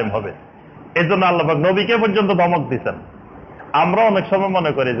সমাজে কায়েম হবে। এই জন্য আল্লাহ পাক নবীকে পর্যন্ত ধমক দিচ্ছেন। আমরা অনেক সময়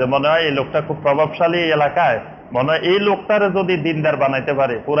মনে করি যে মনে হয় এই লোকটা খুব প্রভাবশালী এই এলাকায়, মনে হয় এই লোকটারে যদি দিনদার বানাইতে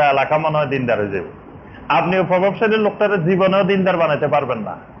পারে পুরা এলাকা মনে হয় দিনদার হয়ে যাবে। আপনিও প্রভাবশালী লোকটারে জীবনেও দিনদার বানাইতে পারবেন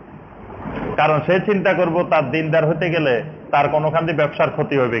না, কারণ সে চিন্তা করবো তার দিনদার হতে গেলে তার কোনোখান দিয়ে ব্যবসার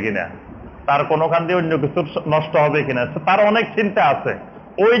ক্ষতি হবে কিনা, তার কোনোখান দিয়ে অন্য কিছু নষ্ট হবে কিনা, তার অনেক চিন্তা আছে।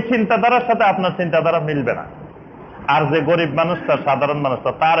 ওই চিন্তাধারার সাথে আপনার চিন্তাধারা মিলবে না। আর যে গরিব মানুষটা, সাধারণ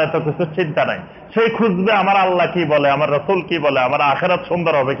মানুষটা, তার এত কিছু চিন্তা নাই। সেই খুঁজবে আমার আল্লাহ কি বলে, আমার রাসূল কি বলে, আমার আখিরাত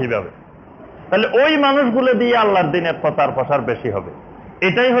সুন্দর হবে কিভাবে। তাহলে ওই মানুষগুলো দিয়ে আল্লাহর দিনের প্রচার প্রসার বেশি হবে।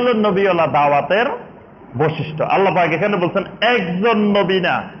 এটাই হলো নবীওয়ালা দাওয়াতের বৈশিষ্ট্য। আল্লাহ পাক এখানে বলছেন একজন নবী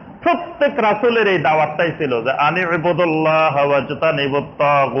না, প্রত্যেক রাসূলের এই দাওয়াতটাই ছিল যে আনি ইবাদুল্লাহ ওয়াজতানিবুত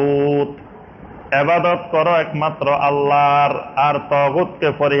তাগুত, ইবাদত করো একমাত্র আল্লাহর, আর তাগুতকে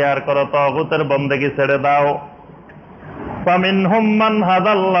পরিহার করো, তাগুতের বন্দেগী ছেড়ে দাও। ফামিনহুম মান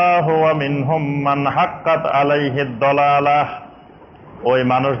হাদাল্লাহু ওয়া মিনহুম মান হাক্কাত আলাইহিদ দালালাহ। ওই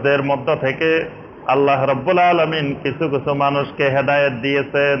মানুষদের মধ্য থেকে আল্লাহ রাব্বুল আলামিন কিছু কিছু মানুষকে হেদায়েত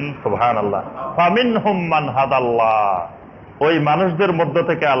দিয়েছেন। সুবহানাল্লাহ। ফামিনহুম মান হাদাল্লাহ, ওই মানুষদের মধ্য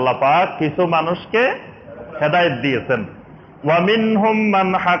থেকে আল্লাহ পাক কিছু মানুষকে হেদায়েত দিয়েছেন। ওয়া মিনহুম মান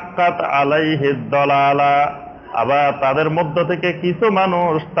হাক্কাত আলাইহিদ দালালা, আবার তাদের মধ্য থেকে কিছু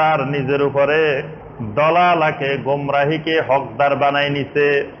মানুষ তার নিজের উপরে দলালাকে, গোমরাহিকে হকদার বানায় নিছে।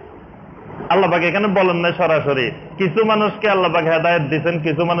 আল্লাহ পাক এখানে বলেন না সরাসরি কিছু মানুষকে আল্লাহ পাক হেদায়েত দিয়েছেন,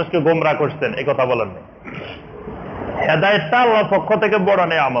 কিছু মানুষকে গোমরাহ করছেন, এই কথা বলেন না। হেদায়েতটা আল্লাহর পক্ষ থেকে বড়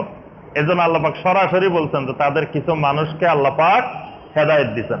নিয়ামত। এজন্য আল্লাহ পাক সরাসরি বলছেন যে তাদের কিছু মানুষকে আল্লাহ পাক হেদায়েত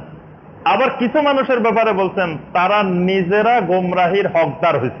দিয়েছেন। আবার কিছু মানুষের ব্যাপারে বলছেন তারা নিজেরা গোমরাহির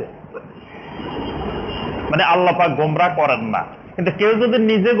হকদার হয়েছে। মানে আল্লাহ পাক গোমরাহ করেন না, কিন্তু কেউ যদি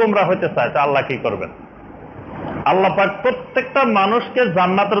নিজে গোমরাহ হইতে চায় তা আল্লাহ কি করবেন? আল্লাহ পাক প্রত্যেকটা মানুষকে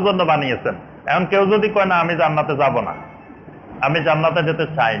জান্নাতের জন্য বানিয়েছেন। এখন কেউ যদি কয় না আমি জান্নাতে যাব না, আমি জান্নাতে যেতে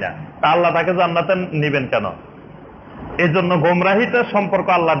চাই না, তা আল্লাহ তাকে জান্নাতে নিবেন কেন? এই জন্য গোমরাহিতার সম্পর্ক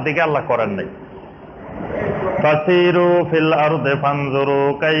আল্লাহর দিকে আল্লাহ করেন নাই। ফাসিরু ফিল আরদি ফানজুরু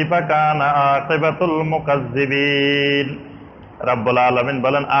কাইফা কানা আকিবাতুল মুকাজ্জিবিন। রাব্বুল আলামিন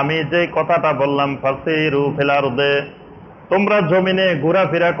বলেন আমি যে কথাটা বললাম, ফাসিরু ফিল আরদি, তোমরা জমিনে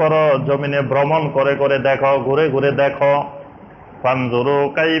ঘোরাফেরা করো, জমিনে ভ্রমণ করে করে দেখো, ঘুরে ঘুরে দেখো। ফানজুরু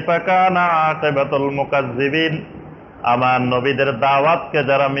কাইফা কানা আকিবাতুল মুকাজ্জিবিন, আমার নবীদের দাওয়াতকে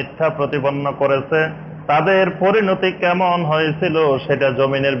যারা মিথ্যা প্রতিপন্ন করেছে তাদের পরিণতি কেমন হয়েছিল সেটা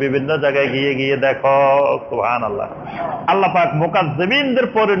জমিনের বিভিন্ন জায়গায় গিয়ে গিয়ে দেখো। সুবহানাল্লাহ। আল্লাহ পাক মুকাজ্জিবিনদের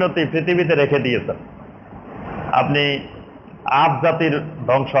পরিণতি পৃথিবীতে রেখে দিয়েছেন। আপনি আদ জাতির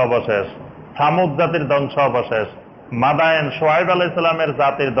ধ্বংস অবশেষ, সামুদ জাতির ধ্বংস অবশেষ, মাদায়েন শুআয়ব আলাইহিস সালামের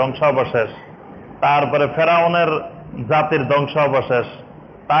জাতির ধ্বংস অবশেষ, তারপরে ফেরাউনের জাতির ধ্বংস অবশেষ,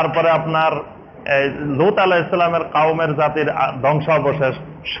 তারপরে আপনার লূত আলাইহিস সালামের কওমের জাতির ধ্বংস অবশেষ,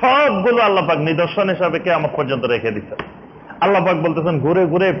 সবগুলো আল্লাহ পাক নিদর্শন হিসাবে কিয়ামত পর্যন্ত রেখে দিয়েছেন। আল্লাহ পাক বলতেছেন ঘুরে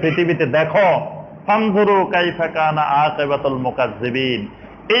ঘুরে পৃথিবীতে দেখো, ফানজুরু কাইফা কানা আকিবাতুল মুকাজ্জিবিন,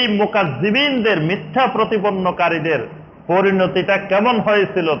 এই মুকাজ্জিবিনদের, মিথ্যা প্রতিপন্নকারীদের পরিণতিটা কেমন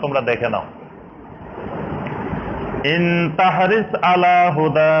হয়েছিল তোমরা দেখে নাও। ইন তাহরিস আলা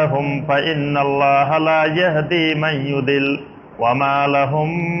হুদাহুম ফাইন্নাল্লাহা লা ইয়াহদি মান ইউদিল ওয়া মা লাহুম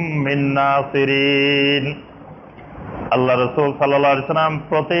মিন নাসিরিন। আল্লাহ রাসূল সাল্লাল্লাহু আলাইহি ওয়াসাল্লাম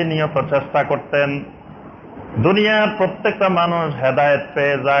প্রতিনিয়ত চেষ্টা করতেন দুনিয়ার প্রত্যেকটা মানুষ হেদায়েত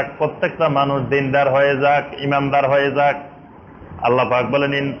পেয়ে যাক, প্রত্যেকটা মানুষ দিনদার হয়ে যাক, ইমানদার হয়ে যাক। আল্লাহ পাক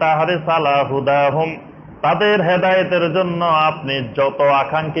বলেন ইনতাহারিস আলা হুদাহুম, তাদের হেদায়েতের জন্য আপনি যত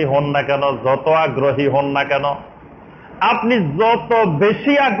আকাঙ্ক্ষী হন না কেন, যত আগ্রহী হন না কেন, আপনি যত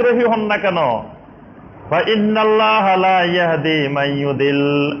বেশি আগ্রহী হন না কেন, ফাইন্নাল্লাহা লা ইয়াহদি মান ইউদিল,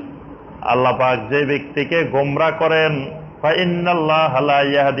 আল্লাহ পাক যে ব্যক্তিকে গোমরাহ করেন, ফাইন্নাল্লাহা লা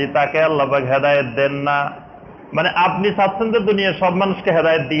ইয়াহদি, তাকে আল্লাহ পাক হেদায়েত দেন না। মানে আপনি চাচ্ছেন যে দুনিয়ার সব মানুষকে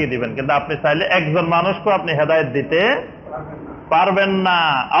হেদায়েত দিয়ে দিবেন, কিন্তু আপনি চাইলে একজন মানুষকে আপনি হেদায়েত দিতে পারবেন না।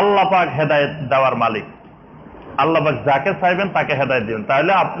 আল্লাহ পাক হেদায়েত দেওয়ার মালিক। আল্লাহ পাক যাকে চাইবেন তাকে হেদায়েত দিবেন।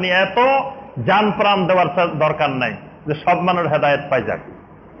 তাহলে আপনি এত জান প্রাণ দেওয়ার দরকার নাই যে সব মানুষ হেদায়েত পাই যাক।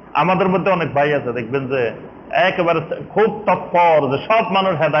 আমাদের মধ্যে অনেক ভাই আছে, দেখবেন যে একেবারে খুব তৎপর যে সব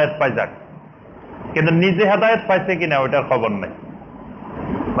মানুষ হেদায়েত পাই যাক, কিন্তু নিজে হেদায়েত পাইছে কিনা ওইটার খবর নাই।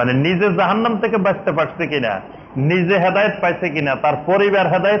 মানে নিজে জাহান্নাম থেকে বাঁচতে পারছে কিনা, নিজে হেদায়েত পাইছে কিনা, তার পরিবার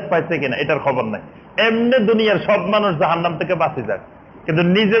হেদায়েত পাইছে কিনা, এটার খবর নাই। এমনি দুনিয়ার সব মানুষ জাহান্নাম থেকে বাঁচে যাক, কিন্তু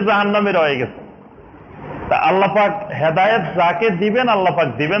নিজে জাহান্নামে রয়ে গেছে। তা আল্লাহ পাক হেদায়েত যাকে দিবেন আল্লাহ পাক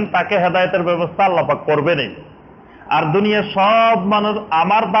দিবেন, তাকে হেদায়েতের ব্যবস্থা আল্লাহ পাক করবেনই। আর দুনিয়ার সব মানুষ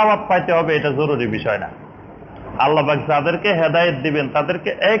আমার দাওয়াত পাইতে হবে এটা জরুরি বিষয় না। আল্লাহ পাক যাদেরকে হেদায়েত দিবেন তাদেরকে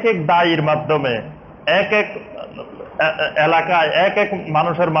এক এক দায়ীর মাধ্যমে, এক এক এলাকায় এক এক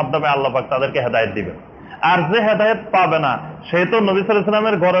মানুষের মাধ্যমে আল্লাহ পাক তাদেরকে হেদায়েত দিবেন। আর যে হেদায়েত পাবে না সে তো নবী সাল্লাল্লাহু আলাইহি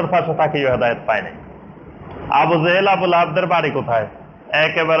ওয়াসাল্লামের ঘরের পাশে থাকিও হেদায়েত পায় নাই। আবু জেহেল আবু লাহাবদের বাড়ি কোথায়?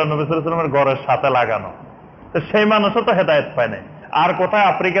 একেবারে নবী সাল্লাল্লাহু আলাইহি ওয়াসাল্লামের ঘরের সাথে লাগানো। তো সেই মানুষও তো হেদায়েত পায় নাই। আর কোথায়?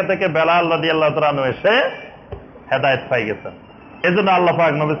 আফ্রিকা থেকে বেলাল রাদিয়াল্লাহু তাআলা আনহু এসে হেদায়েত পাই গেছেন। এজন্য আল্লাহ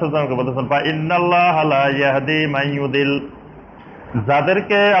পাক নবী সাল্লাল্লাহু আলাইহি ওয়াসাল্লামকে বলেছেন ইন্নাল্লাহা লা ইয়াহদি মান ইউদিল,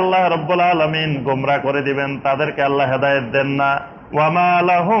 যাদেরকে আল্লাহ রাব্বুল আলামিন গোমরাহ করে দিবেন তাদেরকে আল্লাহ হেদায়েত দেন না। ওয়া মা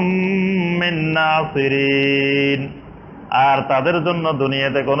লাহুম মিন নাসিরিন, আর তাদের জন্য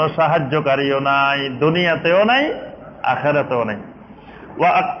দুনিয়াতে কোনো সাহায্যকারীও নাই, দুনিয়াতেও নাই আখিরাতেও নাই।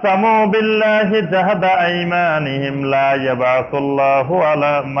 ওয়া আকসামু বিল্লাহি জাহাদা আইমানিহিম লা ইয়াবআসুল্লাহু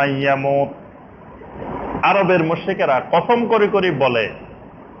আলা মান ইয়ামুত, আরবের মুশরিকেরা কসম করে করে বলে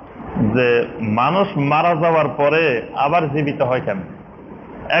যে মানুষ মারা যাওয়ার পরে আবার জীবিত হয় কেন?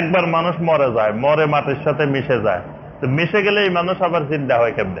 একবার মানুষ মরে যায়, মরে মাটির সাথে মিশে যায়, তো মিশে গেলে এই মানুষ আবার জিন্দা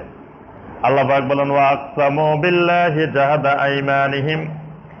হয় কেমনে? আল্লাহ পাক বলেন ওয়া আকসামু বিল্লাহি জাহাদা আইমানিহিম,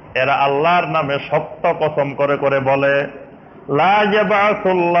 এরা আল্লাহর নামে সত্য কসম করে করে বলে লা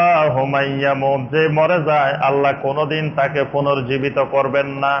ইয়াবআসুল্লাহু মান ইয়ামুত, যে মরে যায় আল্লাহ কোনোদিন তাকে পুনর্জীবিত করবেন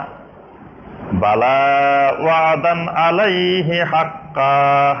না। বালা ওয়াদান আলাইহি হাক্কা,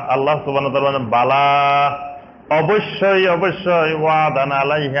 আল্লাহ সুবহানাহু ওয়া তাআলা বলেন বালা, অবশ্যই অবশ্যই, ওয়াদান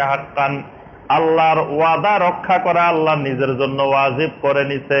আলাইহি হাক্কান, আল্লাহর ওয়াদা রক্ষা করা আল্লাহ নিজের জন্য ওয়াজিব করে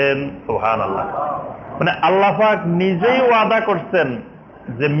নিছেন। সুবহানাল্লাহ। মানে আল্লাহ পাক নিজেই ওয়াদা করছেন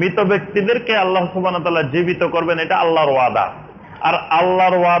যে মৃত ব্যক্তিদেরকে আল্লাহ সুবহানাহু ওয়া তাআলা জীবিত করবেন, এটা আল্লাহর ওয়াদা। আর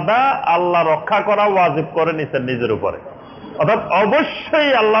আল্লাহর ওয়াদা আল্লাহ রক্ষা করা ওয়াজিব করে নিছেন নিজের উপরে। অর্থাৎ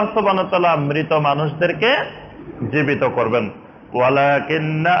অবশ্যই আল্লাহ সুবহানাহু ওয়া তাআলা মৃত মানুষদেরকে জীবিত করবেন।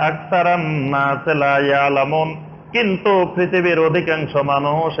 ওয়ালাকিন্না আকসারান নাস লা ইয়ালামুন, কিন্তু পৃথিবীর অধিকাংশ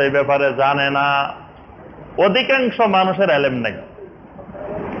মানুষ এই ব্যাপারে জানে না। অধিকাংশ মানুষের ইলম নাই।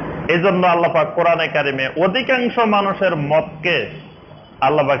 এজন্য আল্লাহ পাক কোরআনে কারিমে অধিকাংশ মানুষের মতকে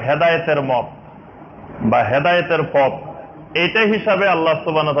আল্লাহ পাক হেদায়েতের মত বা হেদায়েতের পথ এটা হিসাবে আল্লাহ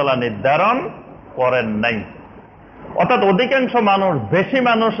সুবহানাহু ওয়া তাআলা নির্ধারণ করেন নাই। অর্থাৎ অধিকাংশ মানুষ, বেশি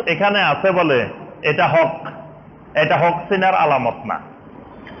মানুষ এখানে আছে বলে এটা হক, এটা হক চিনার আলামত না।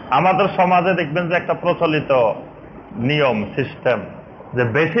 আমাদের সমাজে দেখবেন যে একটা প্রচলিত নিয়ম সিস্টেম, যে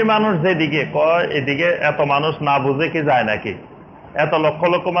বেশি মানুষ যেদিকে কয় এদিকে এত মানুষ না বুঝে কি যায় নাকি? এত লক্ষ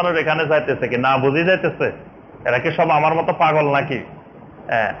লক্ষ মানুষ এখানে যাইতেছে কি না বুঝে যাইতেছে? এরা কি সব আমার মতো পাগল নাকি?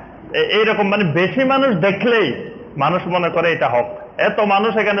 হ্যাঁ, এইরকম মানে বেশি মানুষ দেখলেই মানুষ মনে করে এটা হক। এত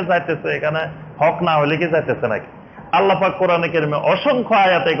মানুষ এখানে যাইতেছে, এখানে হক না হলে কি যাইতেছে নাকি? আল্লাহ পাক কোরআনে কারিমে অসংখ্য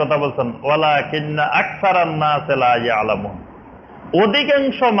আয়াতে এই কথা বলছেন, ওয়ালাকিন্না আকসারান নাস লা ইয়ালামুন,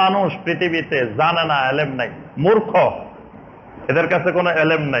 অধিকাংশ মানুষ পৃথিবীতে জানে না, ইলম নাই, মূর্খ, এদের কাছে কোনো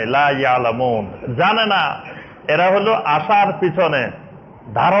ইলম নাই। লা ইয়ালামুন, জানে না। এরা হলো আশার পিছনে,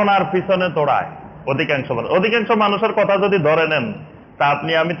 ধারণার পিছনে দৌড়ায় অধিকাংশ মানুষ। অধিকাংশ মানুষের কথা যদি ধরে নেন তা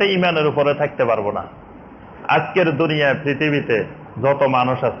আপনি আমি তো ইমানের উপরে থাকতে পারবো না। আজকের দুনিয়ায় পৃথিবীতে যত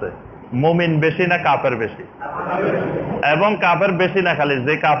মানুষ আছে, মুমিন বেশি না কাফের বেশি? এবং কাফের বেশি না, খালি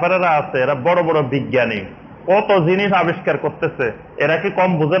যে কাফেররা আছে এরা বড় বড় বিজ্ঞানী, কত জিনিস আবিষ্কার করতেছে, এরা কি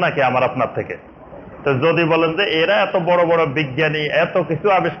কম বুঝে নাকি আমার আপনার থেকে? তো যদি বলেন যে এরা এত বড় বড় বিজ্ঞানী, এত কিছু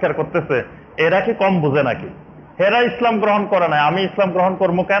আবিষ্কার করতেছে, এরা কি কম বুঝে নাকি? এরা ইসলাম গ্রহণ করে না, আমি ইসলাম গ্রহণ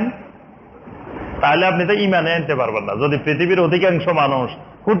করবো কেন? তাহলে আপনি তো ইমানে আনতে পারবেন না যদি পৃথিবীর অধিকাংশ মানুষ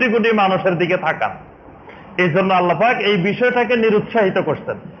কোটি কোটি মানুষের দিকে তাকান। এই জন্য আল্লাহ পাক এই বিষয়টাকে নিরুৎসাহিত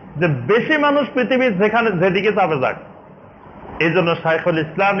করছেন যে বেশি মানুষ পৃথিবীর যেদিকে যাবে যাক। এই জন্য শাইখুল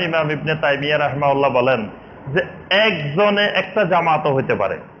ইসলাম ইমাম ইবনে তাইমিয়া রাহিমাহুল্লাহ বলেন যে একজনে একটা জামাতও হইতে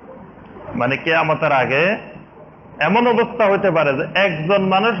পারে, মানে কিয়ামতের আগে এমন অবস্থা হইতে পারে যে একজন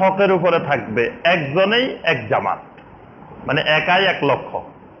মানুষ হকের উপরে থাকবে, একজনেই এক জামাত, মানে একাই এক লক্ষ্য।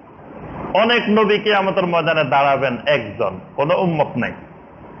 অনেক নবী কিয়ামতের ময়দানে দাঁড়াবেন একজন, কোনো উম্মত নাই,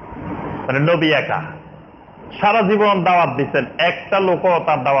 মানে নবী একা সারা জীবন দাওয়াত দিচ্ছেন, একটা লোকও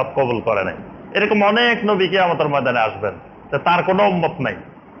তার দাওয়াত কবুল করে নাই। এরকম অনেক নবী কিয়ামতের ময়দানে আসবেন, তার কোনো উম্মত নাই,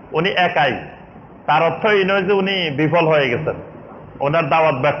 উনি একাই। তার অর্থ এই নয় যে উনি বিফল হয়ে গেছেন, ওনার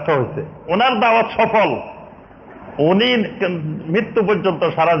দাওয়াত ব্যর্থ হয়েছে, ওনার দাওয়াত সফল। উনি মৃত্যু পর্যন্ত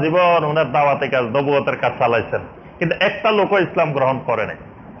সারা জীবন ওনার দাওয়াতের কাজ, নবুয়তের কাজ চালাইছেন, কিন্তু একটা লোকও ইসলাম গ্রহণ করে নাই।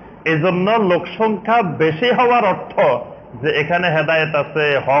 এই জন্য লোক সংখ্যা বেশি হওয়ার অর্থ যে এখানে হেদায়েত আছে,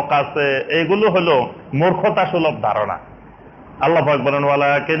 হক আছে, এগুলো হলো মূর্খতা সুলভ ধারণা। আল্লাহ পাক বলেন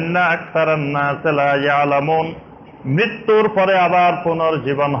ওয়ালাকিন্না আকসারান নাস লা ইয়ালামুন, মৃত্যুর পরে আবার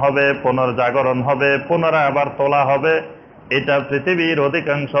পুনর্জীবন হবে, পুনর্জাগরণ হবে, পুনরায় আবার তোলা হবে, এটা পৃথিবীর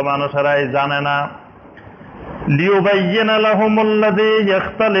অধিকাংশ মানুষেরাই জানে না। লিয়ুবাইয়িনা লাহুমুল্লাযী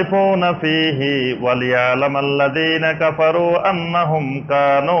ইখতালিফুনা ফীহি ওয়া লিয়ালামাল্লাযীনা কাফারু আন্নাহুম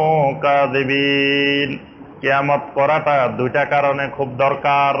কানূ কাযিবিন। কিয়ামত করাটা দুইটা কারণে খুব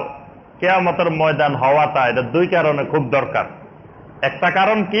দরকার, কিয়ামতের ময়দান হওয়াটা এটা দুই কারণে খুব দরকার। একটা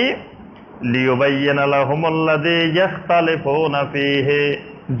কারণ কি, লিয়ুবাইয়িনা লাহুমুল্লাযী ইখতালিফুনা ফীহি,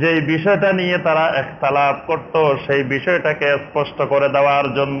 যে বিষয়টা নিয়ে তারা ইখতিলাফ করত সেই বিষয়টাকে স্পষ্ট করে দেওয়ার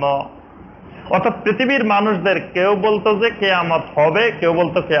জন্য। অর্থাৎ পৃথিবীর মানুষদের কেউ বলতো যে কিয়ামত হবে, কেউ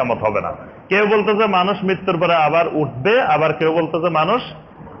বলতো কিয়ামত হবে না, কেউ বলতো যে মানুষ মৃত্যুর পরে আবার উঠবে, আবার কেউ বলতো যে মানুষ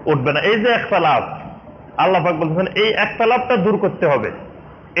উঠবে না। এই যে ইখতিলাফ, আল্লাহ পাক বলছেন এই ইখতিলাফটা দূর করতে হবে,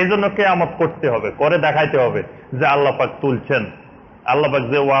 এই জন্য কিয়ামত করতে হবে, করে দেখাইতে হবে যে আল্লাহ পাক তুলছেন, আল্লাহ পাক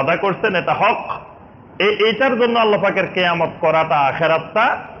যে ওয়াদা করছেন এটা হক। এইটার জন্য আল্লাহ পাকের কিয়ামত করাটা, আখিরাতটা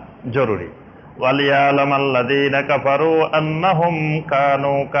জরুরি। ওয়ালিয়ালামাল্লাযীনা কাফারু আন্নাহুম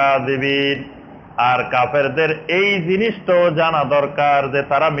কানূ কাযিবিন, আর কাফেরদের এই জিনিসটাও জানা দরকার যে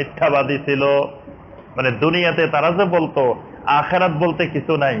তারা মিথ্যাবাদী ছিল। মানে দুনিয়াতে তারা যে বলতো আখিরাত বলতে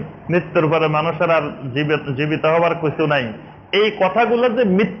কিছু নাই, মৃত্যুর পরে মানুষের আর জীবিত হবার কিছু নাই, এই কথাগুলো যে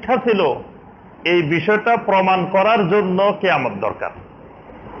মিথ্যা ছিল, এই বিষয়টা প্রমাণ করার জন্য কিয়ামত দরকার।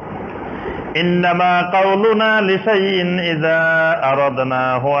 ইন্নামা কাউলুনা লিশাইইন ইযা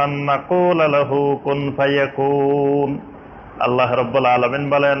আরাদনাহু আন নাকুলা লাহু কুন ফায়াকুন। আল্লাহ রাব্বুল আলামিন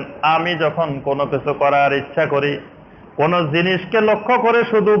বলেন, আমি যখন কোনো কিছু করার ইচ্ছা করি, কোন জিনিসকে লক্ষ্য করে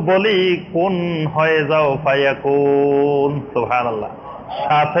শুধু বলি কুন হয়ে যাও, ফায়াকুন, সুবহানাল্লাহ,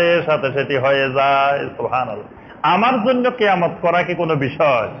 সাথে সাথে সেটি হয়ে যায়, সুবহানাল্লাহ। আমার জন্য কিয়ামত করা কি কোনো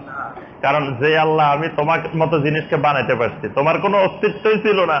বিষয়? কারণ যে আল্লাহ আমি তোমার মতো জিনিসকে বানাইতে পারছি, তোমার কোনো অস্তিত্বই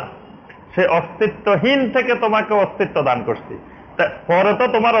ছিল না, সে অস্তিত্বহীন থেকে তোমাকে অস্তিত্ব দান করছি। পরে তো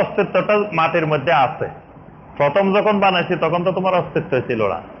তোমার অস্তিত্বটা মাটির মধ্যে আছে, প্রথম যখন বানাইছি তখন তো তোমার অস্তিত্ব ছিল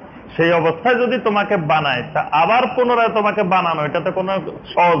না। সেই অবস্থায় যদি তোমাকে বানায়, তা আবার পুনরায় তোমাকে বানানো এটা তো কোনো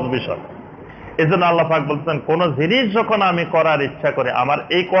সহজ বিষয়। এই জন্য আল্লাহ পাক বলছেন, কোন জিনিস যখন আমি করার ইচ্ছা করি, আমার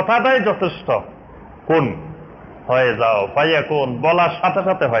এই কথাটাই যথেষ্ট, কোন হয়ে যাও, ফায়াকুন, বলার সাথে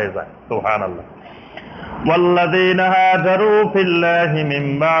সাথে হয়ে যায়, সুবহানাল্লাহ। ওয়াল্লাযীনা হাজারু ফিল্লাহি মিন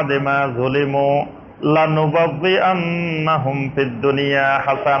বাদি মা যুলিমু লানুবাব্বিআন্নাহুম ফিদ দুনিয়া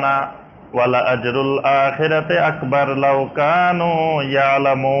হাসানা ওয়া লা আজরুল আখিরাতি আকবার লাউ কানু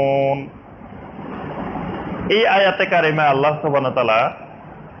ইয়ালামুন। এই আয়াতে কারিমা আল্লাহ সুবহানাহু ওয়া তাআলা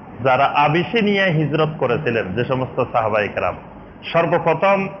যারা আবিসিনিয়া হিজরত করেছিলেন, যে সমস্ত সাহাবায়ে কেরাম,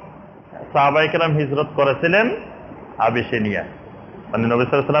 সর্বপ্রথম সাহাবায়ে কেরাম হিজরত করেছিলেন আবিসিনিয়া, মানে নবী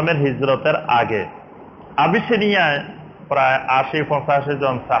সাল্লাল্লাহু আলাইহি ওয়াসাল্লামের হিজরতের আগে। আবিসিনিয়ায় প্রায় ৮০-৮৫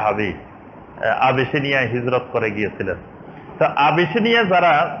 জন সাহাবী আবিসিনিয়ায় হিজরত করে গিয়েছিলেন। তো আবিসিনিয়া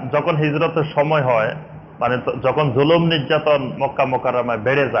যারা যখন হিজরতের সময় হয়, মানে যখন জুলুম নির্যাতন মক্কা মুকাররমায়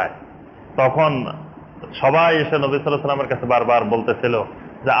বেড়ে যায়, তখন সবাই এসে নবী সাল্লাল্লাহু আলাইহি ওয়াসাল্লামের কাছে বারবার বলতেছিল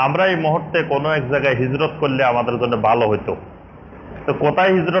যে আমরা এই মুহূর্তে কোনো এক জায়গায় হিজরত করলে আমাদের জন্য ভালো হইতো। তো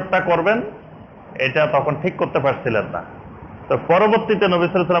কোথায় হিজরতটা করবেন এটা তখন ঠিক করতে পারছিলেন না। তো পরবর্তীতে নবী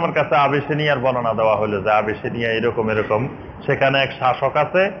সাল্লাল্লাহু আলাইহি ওয়াসাল্লামের কাছে আবিসিনিয়ার বর্ণনা দেওয়া হলো যে আবিসিনিয়া এরকম এরকম, সেখানে এক শাসক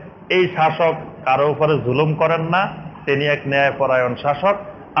আছে, এই শাসক কারো উপরে জুলুম করেন না, তিনি এক ন্যায়পরায়ণ শাসক,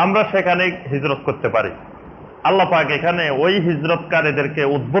 আমরা সেখানে হিজরত করতে পারি। আল্লাহ পাক এখানে ওই হিজরতকারীদেরকে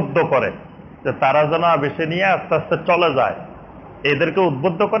উদ্বুদ্ধ করে যে তারা যেন আবিসিনিয়া আস্তে আস্তে চলে যায়, এদেরকে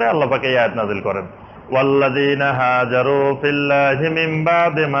উদ্বুদ্ধ করে আল্লাহ পাক এই আয়াত নাযিল করেন, ওয়াল্লাযীনা হাজারু ফিল্লাহি মিন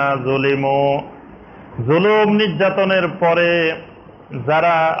বাদি মা যুলিমু জুলুম নির্যাতনের পরে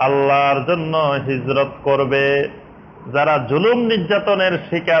যারা আল্লাহর জন্য হিজরত করবে, যারা জুলুম নির্যাতনের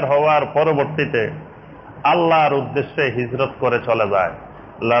শিকার হওয়ার পরবর্তীতে আল্লাহর উদ্দেশ্যে হিজরত করে চলে যায়,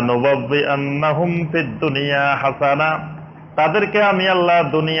 লানুবাব্বিআন্নাহুম ফিদ দুনিয়া হাসানা, তাদেরকে আমি আল্লাহ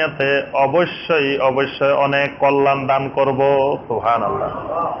দুনিয়াতে অবশ্যই অবশ্যই অনেক কল্যাণ দান করব। সুবহানাল্লাহ।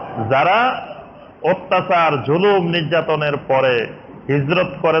 যারা অত্যাচার জুলুম নির্যাতনের পরে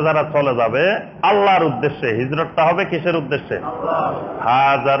হিজরত করে যারা চলে যাবে আল্লাহর উদ্দেশ্যে, হিজরতটা হবে কিসের উদ্দেশ্যে?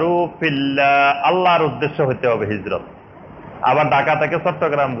 হাজারু ফিল্লাহ, আল্লাহর উদ্দেশ্যে হইতে হবে হিজরত। আবার ঢাকা থেকে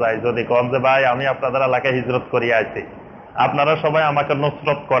চট্টগ্রাম যায়, যদি কম যে ভাই আমি আপনাদের এলাকায় হিজরত করিয়ে আইছি, আপনারা সবাই আমাকে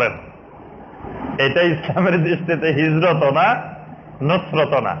নুসরত করেন, এটা ইসলামের দৃষ্টিতে হিজরত না,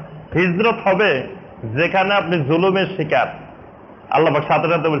 নুসরত না। হিজরত হবে যেখানে আপনি জুলুমের শিকার, আল্লাহ পাক সাথে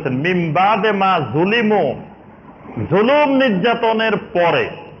সাথে বলছেন মিন বাদে মা যুলিমু, জুলুম নির্যাতনের পরে।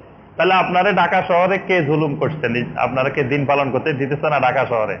 তাহলে আপনারা ঢাকা শহরে কে জুলুম করছেন? আপনারা কে দিন পালন করতে দিতেছে না ঢাকা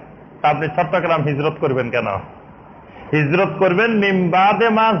শহরে? তা আপনি চট্টগ্রাম হিজরত করবেন কেন? হিজরত করবেন মিন বাদে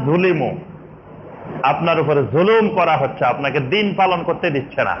মা যুলিমু, আপনার উপরে জুলুম করা হচ্ছে, আপনাকে দিন পালন করতে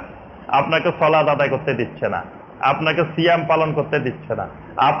দিচ্ছে না, আপনাকে সালাত আদায় করতে দিচ্ছে না, আপনাকে সিয়াম পালন করতে দিচ্ছে না,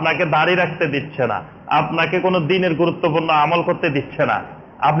 আপনাকে দাড়ি রাখতে দিচ্ছে না, আপনাকে কোনো দিনের গুরুত্বপূর্ণ আমল করতে দিচ্ছে না,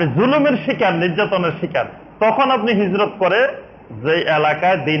 আপনি জুলুমের শিকার, নির্যাতনের শিকার। তখন আপনি হিজরত করে যে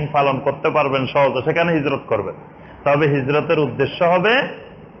এলাকায় দিন পালন করতে পারবেন সহজে, সেখানে হিজরত করবেন। তবে হিজরতের উদ্দেশ্য হবে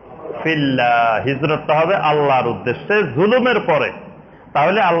ফিল্লাহ, হিজরতটা হবে আল্লাহর উদ্দেশ্যে জুলুমের পরে।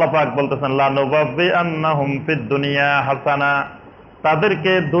 তাহলে আল্লাহ পাক বলতেছেন লানুবাব্বিআন্নাহুম ফিদ দুনিয়া হাসানা,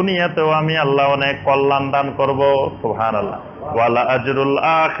 তাদেরকে দুনিয়াতেও আমি আল্লাহ অনেক কল্যাণ দান করব। সুবহানাল্লাহ। ওয়ালা আজরুল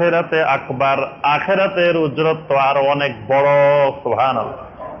আখিরাতে আকবার, আখিরাতের উজরত তো আরো অনেক বড়। সুবহানাল্লাহ।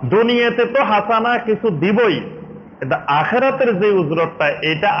 দুনিয়াতে তো হাসানা কিছু দিবই, এটা আখিরাতের যে উজরতটা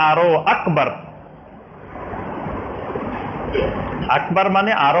এটা আরো আকবার। আকবার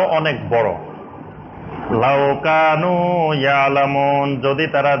মানে আরো অনেক বড়। লাউ কানু ইয়ালামুন, যদি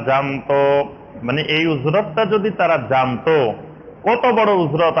তারা জানতো, মানে এই উজরতটা যদি তারা জানতো কত বড়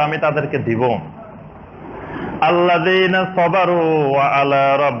উজরত আমি তাদেরকে দিব। আল্লাযীনা সাবারু ওয়া আলা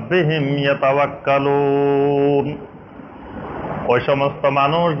রাব্বিহিম ইয়াতাওয়াক্কালুন, ওই সমস্ত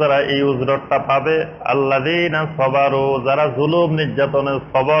মানুষ যারা এই উজরতটা পাবে। আল্লাযীনা সাবারু, যারা জুলুম নির্যাতনের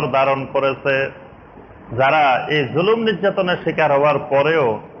সবর ধারণ করেছে, যারা এই জুলুম নির্যাতনের শিকার হওয়ার পরেও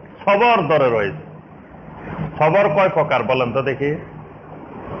সবর ধরে রয়েছে। সবর কয় প্রকার বলেন তো দেখি?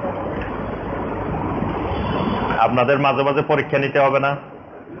 আপনাদের মাঝে মাঝে পরীক্ষা নিতে হবে না?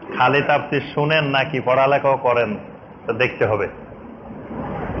 খালি তাফসীর শুনেন নাকি পড়ালেখাও করেন? তো দেখতে হবে।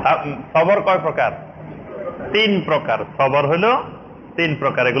 সবর কয় প্রকার? 3 প্রকার। সবর হলো 3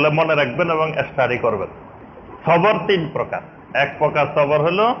 প্রকার, এগুলো মনে রাখবেন এবং স্টাডি করবেন। সবর 3 প্রকার। এক প্রকার সবর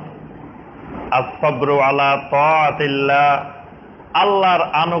হলো আস-সাবরু আলা তাআতিল্লাহ, আল্লাহর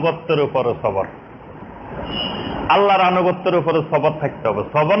আনুগত্যের উপরে সবর। আল্লাহর আনুগত্যের উপরে সবর থাকতে হবে।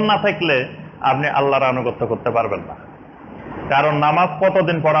 সবর না থাকলে আপনি আল্লাহর আনুগত্য করতে পারবেন না। কারণ নামাজ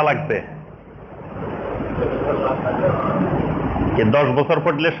কতদিন পড়া লাগবে? কি 10 বছর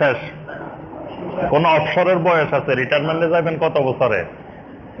পড়লে শেষ? কোন অবসরের বয়স আছে? রিটায়ারমেন্টে যাবেন কত বছরে?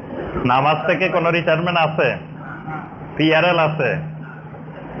 নামাজ থেকে কোন রিটায়ারমেন্ট আছে? পিআরএল আছে?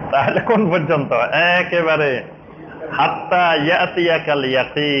 তাহলে কোন পর্যন্ত? একেবারে হাত্তা ইয়াতিয়াকাল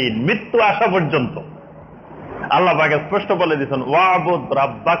ইয়াকিন, মৃত্যু আসা পর্যন্ত। আল্লাহ পাক স্পষ্ট বলে দিয়েছেন ওয়াবুদ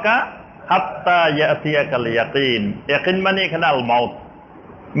রাব্বাকা হাত্তা ইয়াতিয়াকাল ইয়াকিন। ইয়াকিন মানে এখানে আল মাউত,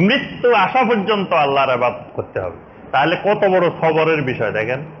 মৃত্যু আসা পর্যন্ত আল্লাহর ইবাদত করতে হবে। তাহলে কত বড় সবরের বিষয়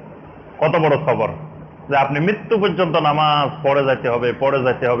দেখেন, কত বড় সবর, যে আপনি মৃত্যু পর্যন্ত নামাজ পড়ে যেতে হবে, পড়ে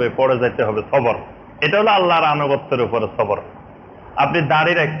যেতে হবে, পড়ে যেতে হবে। সবর, এটা হলো আল্লাহর আনুগত্যের উপরে সবর। আপনি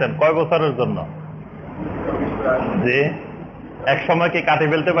দাড়ি রাখছেন কয় বছরের জন্য? যে এক সময় কি কাটি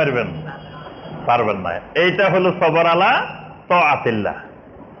ফেলতে পারবেন? পারবেন না। এইটা হলো সবর আলা তাআতিল্লাহ।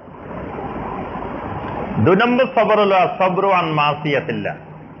 2 নম্বর সবর হলো সবরু আন মাসিয়াতিল্লাহ,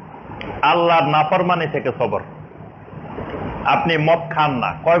 আল্লাহর নাফরমানি থেকে সবর। আপনি মদ খান না,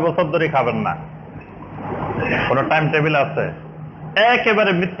 কয় বছর ধরে খাবেন না? কোন টাইম টেবিল আছে?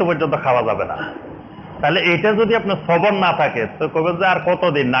 একেবারে মৃত্যু পর্যন্ত খাওয়া যাবে না। তাহলে এটা যদি আপনার সবর না থাকে তো কবে যে আর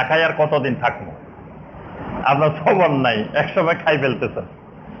কতদিন না খাই, আর কতদিন থাকবো? আপনার সবর নাই, একসময় খাই ফেলতেছেন।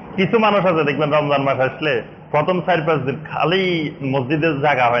 কিছু মানুষ আছে দেখবেন রমজান মাস আসলে প্রথম 4-5 দিন খালি মসজিদের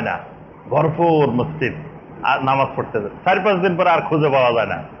জায়গা হয় না, ভরপুর মসজিদ, আর নামাজ পড়তে যায়। 4-5 দিন পরে আর খুঁজে পাওয়া যায়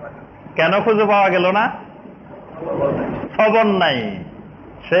না। কেন খুঁজে পাওয়া গেল না? সবর নাই।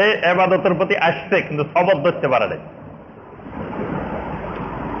 সে ইবাদতের প্রতি আসছে কিন্তু সবর ধরতে পারে নাই।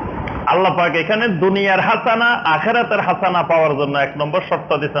 আল্লাহ পাক এখানে দুনিয়ার হাসানা আখিরাতের হাসানা পাওয়ার জন্য 1 নম্বর শর্ত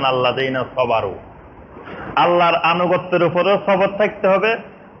দিয়েছেন আল্লাযীনা সাবারু, আল্লাহর আনুগত্যের উপরেও সবর থাকতে হবে,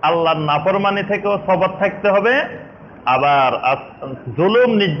 আল্লাহর নাফরমানি থেকেও সবর থাকতে হবে, আবার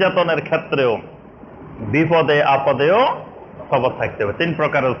জুলুম নির্যাতনের ক্ষেত্রেও বিপদে আপদেও সবর থাকতে হবে। 3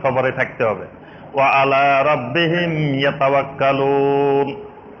 প্রকারের সবরে থাকতে হবে। ওয়া আলা রাব্বিহিম ইয়াতাওয়াক্কালুন,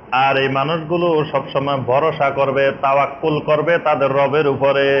 আর এই মানুষগুলো সবসময় ভরসা করবে, তাওয়াক্কুল করবে তাদের রবের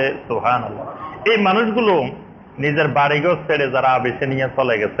উপরে। সুবহানাল্লাহ। এই মানুষগুলো নিজের বাড়িঘর ছেড়ে যারা আবেশে নিয়ে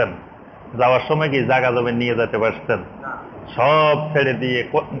চলে গেছেন, যাওয়ার সময় কি জায়গা জমি নিয়ে যেতে পারছেন? সব ছেড়ে দিয়ে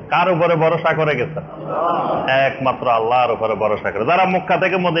কার উপরে ভরসা করে গেছেন? একমাত্র আল্লাহর উপরে ভরসা করে। যারা মক্কা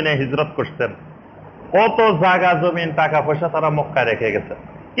থেকে মদিনায় হিজরত করছেন, কত জায়গা জমিন টাকা পয়সা তারা মক্কায় রেখে গেছেন,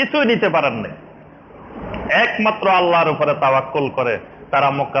 কিছুই নিতে পারেন না। একমাত্র আল্লাহর উপরে তাওয়াক্কুল করে তারা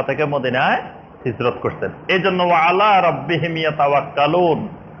মক্কা থেকে মদিনায় হিজরত করছেন। এই জন্য ওয়া আলা রাব্বিহিম ইয়াতাওয়াক্কালুন,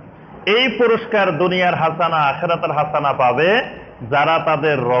 এই পুরস্কার দুনিয়ার হাসানা আখিরাতের হাসানা পাবে যারা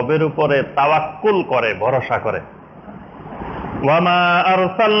তাদের রবের উপরে তাওয়াক্কুল করে, ভরসা করে। ওয়ামা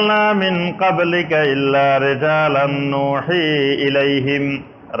আরসালনা মিন ক্বাবলিকা ইল্লা রিজালান নূহি ইলাইহিম,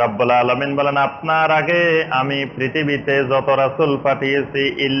 রব্বুল আলামিন বলেন আপনার আগে আমি পৃথিবীতে যত রাসূল পাঠিয়েছি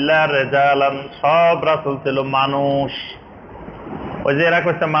ইল্লা রিজালান, সব রাসূল ছিল মানুষ। ওই যে এরা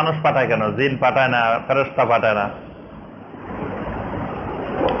কইছে মানুষ পাঠায় কেন, জিন পাঠায় না, ফেরেশতা পাঠায় না?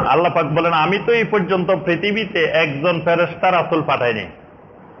 আল্লাহ পাক বলেন আমি তো এই পর্যন্ত পৃথিবীতে একজন ফেরেশতা রাসূল পাঠাইনি,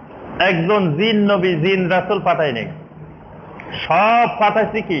 একজন জিন নবী জিন রাসূল পাঠাইনি, সব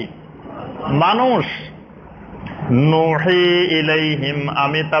পাঠাইছি কি মানুষ। নূহি ইলাইহিম,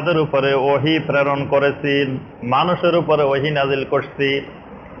 আমি তাদের উপরে ওহী প্রেরণ করেছি, মানুষের উপরে ওহী নাজিল করছি।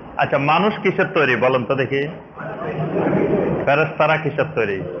 আচ্ছা, মানুষ কিসের তৈরি বলেন তো দেখি? ফেরেশতারা কিসের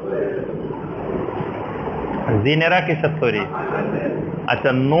তৈরি? জিনেরা কিসের তৈরি?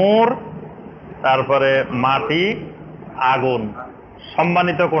 আচ্ছা, নূর, তারপরে মাটি, আগুন,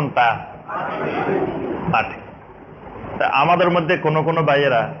 সম্মানিত কোনটা? মাটি। আমাদের মধ্যে কোন কোন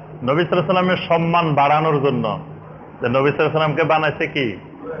ভাইয়েরা নবী সাল্লাল্লাহু আলাইহি ওয়াসাল্লামের সম্মান বাড়ানোর জন্য নবী সাল্লাল্লাহু আলাইহি ওয়াসাল্লামকে বানাইছে কি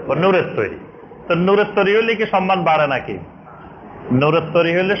নূরের তৈরি। তো নূরের তৈরি হলে কি সম্মান বাড়ে নাকি? নূরের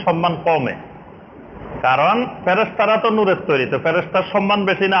তৈরি হলে সম্মান কমে, কারণ ফেরেশতারা তো নূরের তৈরি। তো ফেরেশতার সম্মান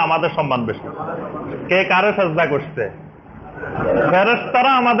বেশি না আমাদের সম্মান বেশি? কে কারে সাজদা করছে?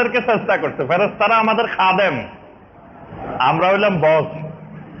 ফেরেশতারা আমাদেরকে সাজদা করছে। ফেরেশতারা আমাদের খাদেম, আমরা হইলাম বস,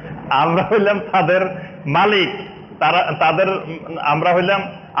 আমরা হইলাম তাদের মালিক, তাদের আমরা হইলাম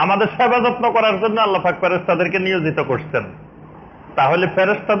আমাদের সেবা যত্ন করার জন্য আল্লাহ পাক ফেরেশতাদেরকে নিয়োজিত করছেন। তাহলে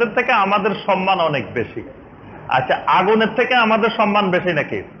ফেরেশতাদের থেকে আমাদের সম্মান অনেক বেশি। আচ্ছা, আগুনের থেকে আমাদের সম্মান বেশি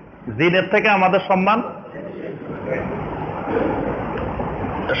নাকি জিনের থেকে আমাদের সম্মান?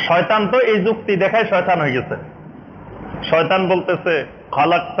 শয়তান তো এই যুক্তি দেখায় শয়তান হয়ে গেছে। শয়তান বলতেছে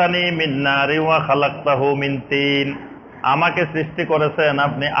খালাকতানি মিন নারি ওয়া খালাকতাহু মিন তিন, আমাকে সৃষ্টি করেছেন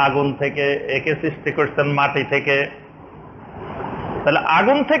আপনি আগুন থেকে, একে সৃষ্টি করছেন মাটি থেকে। তাহলে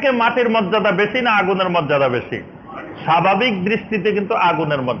আগুন থেকে মাটির মর্যাদা বেশি না আগুনের মর্যাদা বেশি? স্বাভাবিক দৃষ্টিতে কিন্তু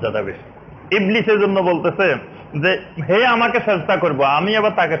আগুনের মর্যাদা বেশি। ইবলিসের জন্য বলতেছে যে হে আমাকে সেজদা করব, আমি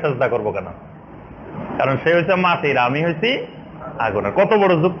আবার তাকে সেজদা করব কেন? কারণ সে হচ্ছে মাটির, আমি হইছি আগুনের। কত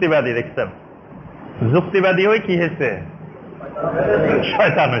বড় যুক্তিবাদী দেখছেন? যুক্তিবাদী হয়ে কি হয়েছে?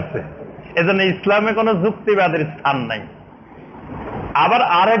 শয়তান হয়েছে। এজন্য ইসলামে কোনো যুক্তিবাদীর স্থান নাই। আবার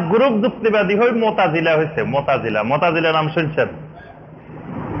আরেক গ্রুপ যুক্তিবাদী হয়ে মুতাজিলা হয়েছে। মুতাজিলা নাম শুনছেন?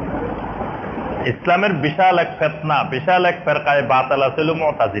 ইসলামের বিশাল এক ফিতনা, বিশাল এক ফিরকায়ে বাতিল ছিল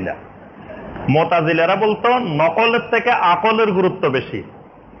মুতাজিলা। মুতাজিলারা বলতো নকলের থেকে আকলের গুরুত্ব বেশি,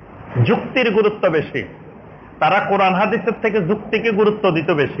 যুক্তির গুরুত্ব বেশি। তারা কোরআন হাদিসের থেকে যুক্তিকে গুরুত্ব দিত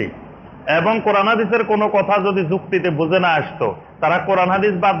বেশি, এবং কোরআন হাদিসের কোনো কথা যদি যুক্তিতে বুঝে না আসতো তারা কোরআন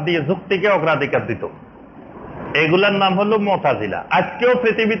হাদিস বাদ দিয়ে যুক্তিকে অগ্রাধিকার দিত। এগুলার নাম হলো মুতাজিলা। আজকেও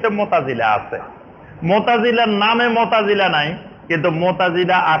পৃথিবীতে মুতাজিলা আছে। মুতাজিলার নামে মুতাজিলা নাই, কিন্তু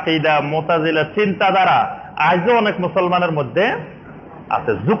মুতাজিলা আকীদা, মুতাজিলা চিন্তাধারা আজও অনেক মুসলমানের মধ্যে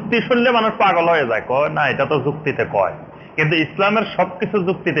আছে। যুক্তি শুনলে মানুষ পাগল হয়ে যায়, কয় না এটা তো যুক্তিতে কয়, কিন্তু ইসলামের সবকিছু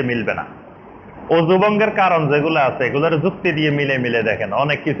যুক্তিতে মিলবে না। অজুভঙ্গের কারণ যেগুলো আছে এগুলোর যুক্তি দিয়ে মিলে মিলে দেখেন,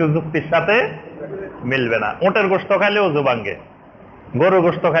 অনেক কিছু যুক্তির সাথে মিলবে না। উটের গোশত খাইলে অজু ভাঙ্গে, গরুর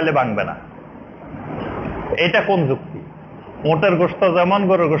গোশত খাইলে ভাঙবে না। এটা কোন যুক্তি? উটের গোশত যেমন,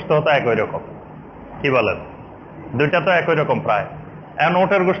 গরুর গোশত হতো একই রকম। কি বলেন? দুইটা তো একই রকম প্রায়। এখন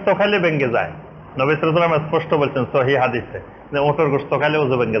উটের গোশত খাইলে ভেঙ্গে যায়। নবী সাল্লাল্লাহু আলাইহি ওয়াসাল্লাম স্পষ্ট বলছেন সহিহ হাদিসে যে উটের গোশত খাইলে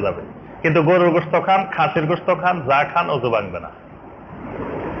অজু ভেঙ্গে যাবে, কিন্তু গরুর গোশত খান, খাসির গোশত খান, যা খান অজু ভাঙবে না।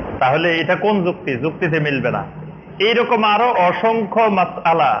 তাহলে এটা কোন যুক্তি? যুক্তিতে মিলবে না। এইরকম আরো অসংখ্য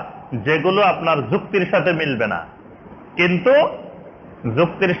মাসআলা যেগুলো আপনার যুক্তির সাথে মিলবে না। কিন্তু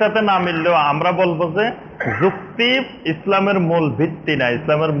যুক্তির সাথে না মিললেও আমরা বলবো যে যুক্তি ইসলামের মূল ভিত্তি না,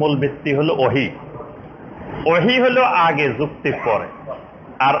 ইসলামের মূল ভিত্তি হলো ওহী। ওহী হলো আগে, যুক্তি পরে।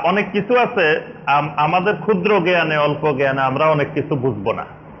 আর অনেক কিছু আছে আমাদের ক্ষুদ্র জ্ঞানে, অল্প জ্ঞানে আমরা অনেক কিছু বুঝবো না,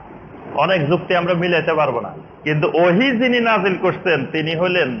 অনেক যুক্তি আমরা মিলাইতে পারবো না। কিন্তু ওহী যিনি নাজিল করছেন তিনি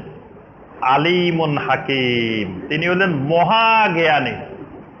হলেন আলিমুন হাকিম, তিনি হলেন মহাজ্ঞানী।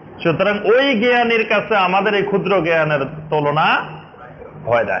 সুতরাং ওই জ্ঞানীর কাছে আমাদের এই ক্ষুদ্র জ্ঞানের তুলনা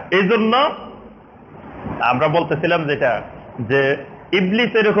হয় না। এই জন্য আমরা বলতেছিলাম যেটা, যে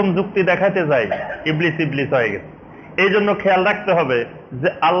ইবলিস এরকম যুক্তি দেখাতে যায়, ইবলিস ইবলিস হয়ে গেছে। এই জন্য খেয়াল রাখতে হবে যে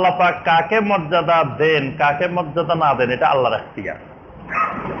আল্লাহ পাক কাকে মর্যাদা দেন, কাকে মর্যাদা না দেন, এটা আল্লাহর ইখতিয়ার।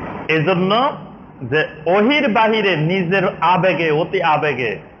 এই জন্য যে ওহির বাহিরে নিজের আবেগে, অতি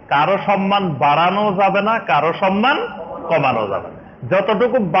আবেগে কারো সম্মান বাড়ানো যাবে না, কারো সম্মান কমানো যাবে না।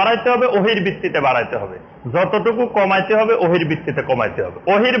 যতটুকু বাড়াইতে হবে ওহির ভিত্তিতে বাড়াইতে হবে, যতটুকু কমাইতে হবে ওহির ভিত্তিতে কমাইতে হবে,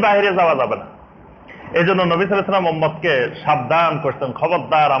 ওহির বাইরে যাওয়া যাবে না। এই জন্য নবী সাল্লাল্লাহু আলাইহি ওয়াসাল্লাম উম্মতকে সাবধান করছেন,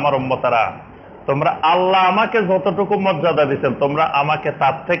 খবরদার আমার উম্মতেরা, তোমরা আল্লাহ আমাকে যতটুকু মর্যাদা দিচ্ছেন তোমরা আমাকে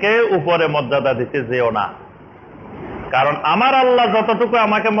তার থেকে উপরে মর্যাদা দিতে যেও না। কারণ আমার আল্লাহ যতটুকু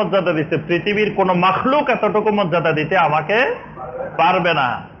আমাকে মর্যাদা দিচ্ছে পৃথিবীর কোন মাখলুক এতটুকু মর্যাদা দিতে আমাকে পারবে না।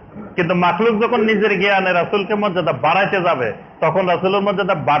 কিন্তু মাখলুক যখন নিজের জ্ঞানে রাসূলকে মর্যাদা বাড়াইতে যাবে তখন রাসূলের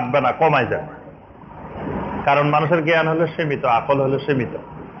মর্যাদা বাড়বে না, কমাই যাবে। কারণ মানুষের জ্ঞান হলো সীমিত, আকল হলো সীমিত।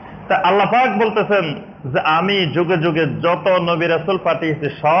 তা আল্লাহ পাক বলতেছেন যে আমি যুগে যুগে যত নবী রাসূল পাঠিয়েছি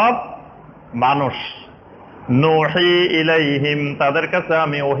সব মানুষ। নূহি ইলাইহিম, তাদের কাছে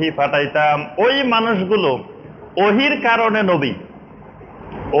আমি ওহী পাঠাইতাম। ওই মানুষগুলো ওহির কারণে নবী,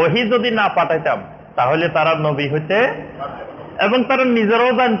 ওহী যদি না পাঠাইতাম তাহলে তারা নবী হইতে, এবং তারা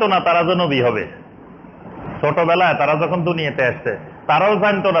নিজেরাও জানতো না তারা যে নবী হবে। ছোটবেলায় তারা যখন দুনিয়াতে আসছে তারাও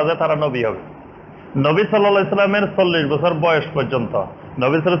জানতো না যে তারা নবী হবে। নবী সাল্লাল্লাহু আলাইহি ওয়াসাল্লামের 40 বছর বয়স পর্যন্ত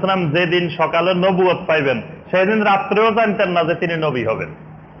নবী সাল্লাল্লাহু আলাইহি ওয়াসাল্লাম যেদিন সকালে নবুয়ত পাইবেন সেদিন রাত্রেও জানতেন না যে তিনি নবী হবেন।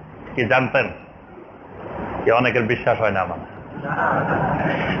 কি জানতেন? কি অনেকের বিশ্বাস হয় না আমার।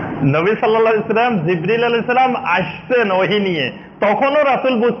 নবী সাল্লাল্লাহু আলাইহি ওয়াসাল্লাম, জিবরিল আলাইহিস সালাম আসছেন ওহী নিয়ে, তখনও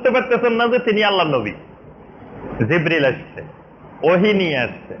রাসূল বুঝতে পারতেছেন না যে তিনি আল্লাহর নবী। জিবরিল আসছে, ওহী নিয়ে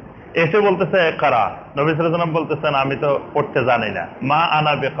আসছে, এসে বলতেছে ইকরা। নবী সাল্লাল্লাহু আলাইহি ওয়াসাল্লাম বলতেছেন আমি তো পড়তে জানি না, মা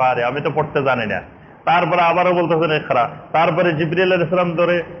আনা বিকারি, আমি তো পড়তে জানি না। তারপরে আবারও বলতেছেন ইকরা। তারপরে জিবরিল আলাইহিস সালাম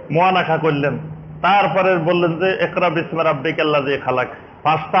ধরে মুআনাকা করলেন, তারপরে বললেন যে ইকরা বিসমি রাব্বিকাল্লাযী খালাক।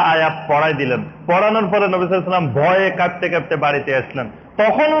 5টা আয়াত পড়াই দিলেন। পড়ানোর পরে নবী সাল্লাল্লাহু আলাইহি ওয়াসাল্লাম ভয়ে কাঁপতে কাঁপতে বাড়িতে আসলেন।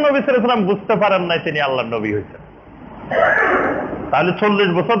 তখনও নবী সাল্লাল্লাহু আলাইহি ওয়াসাল্লাম বুঝতে পারেন নাই তিনি আল্লাহর নবী হয়েছেন। তাহলে 40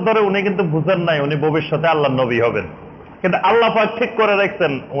 বছর ধরে উনি কিন্তু বুঝেন নাই উনি ভবিষ্যতে আল্লাহর নবী হবেন। কিন্তু আল্লাহ পাক ঠিক করে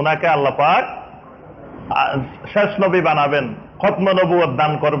রাখছেন উনাকে আল্লাহ পাক শেষ নবী বানাবেন, খতম নবুয়ত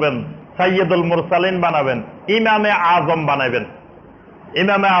দান করবেন, সাইয়্যিদুল মুরসালিন বানাবেন, ইমামে আজম বানাবেন।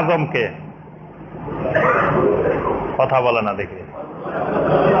 ইমামে আজম কে? কথা বলে না দেখি।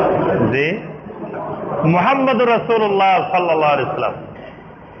 জি, মুহাম্মদুর রাসূলুল্লাহ সাল্লাল্লাহু আলাইহি ওয়াসাল্লাম।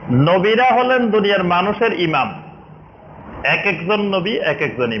 নবীরা হলেন দুনিয়ার মানুষের ইমাম। এক একজন নবী এক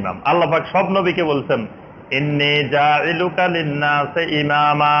একজন ইমাম। আল্লাহ পাক সব নবীকে বলছেন ইন্নী জাইলুকা লিন-নাসি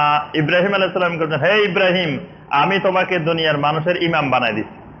ইমামা। ইব্রাহিম আলাইহিস সালাম বলেন, হে ইব্রাহিম, আমি তোমাকে দুনিয়ার মানুষের ইমাম বানাই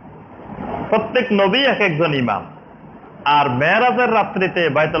দিচ্ছি। প্রত্যেক নবী এক একজন ইমাম। আর মেরাজের রাত্রিতে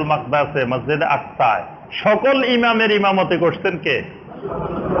বাইতুল মাকদাসে, মসজিদে আকসায় সকল ইমামের ইমামতি করছেন কে?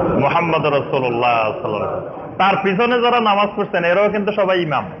 মুহাম্মদ রাসূলুল্লাহ সাল্লাল্লাহু আলাইহি ওয়াসাল্লাম। তার পিছনে যারা নামাজ পড়ছেন এরাও কিন্তু সবাই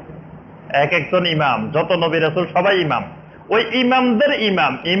ইমাম, এক একজন ইমাম। যত নবী রাসূল সবাই ইমাম। ওই ইমামদের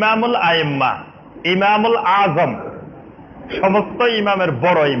ইমাম, ইমামুল আইম্মা, ইমামুল আজম, সমস্ত ইমামের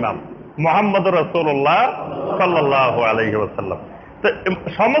বড় ইমাম মুহাম্মদ রাসূলুল্লাহ সাল্লাল্লাহু আলাইহি ওয়াসাল্লাম। তো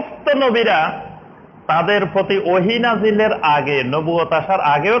সমস্ত নবীরা তাদের প্রতি ওহী নাজিলের আগে, নবুয়ত আসার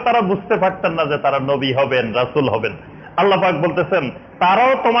আগেও তারা বুঝতে পারতেন না যে তারা নবী হবেন, রাসূল হবেন। আল্লাহ পাক বলতেছেন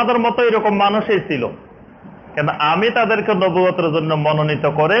তারাও তোমাদের মতো এরকম মানুষই ছিল, কিন্তু আমি তাদেরকে নবুয়তের জন্য মনোনীত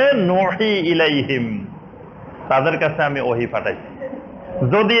করে নূহি ইলাইহিম, তাদের কাছে আমি ওহী পাঠাইছি।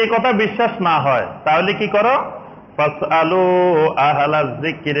 যদি এই কথা বিশ্বাস না হয় তাহলে কি করো? ফাসআলু আহলায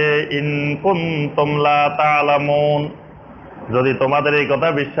যিকরি ইন কুনতুম লা তা'লামুন। যদি তোমাদের এই কথা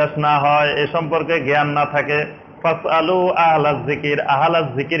বিশ্বাস না হয়, এ সম্পর্কে জ্ঞান না থাকে, ফাসআলু আহলায যিকির, আহলায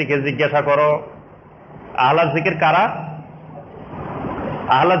যিকিরকে জিজ্ঞাসা করো। আহলায যিকির কারা?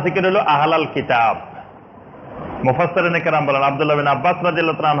 আহলায যিকির হলো আহলাল কিতাব। মুফাসসিরিনে কেরাম বলেন, আব্দুল্লাহ বিন আব্বাস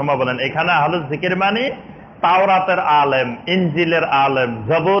রাদিয়াল্লাহু তাআলা আনহুমা বলেন, এখানে আহলুল যিকির মানে তাওরাতের আলেম, ইনজিলের আলেম,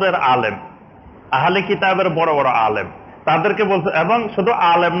 জবুরের আলেম, আহলে কিতাবের বড় বড় আলেম, তাদেরকে বলছে। এবং শুধু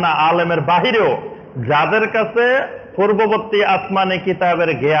আলেম না, আলেমের বাহিরেও যাদের কাছে পূর্ববর্তী আসমানি কিতাবের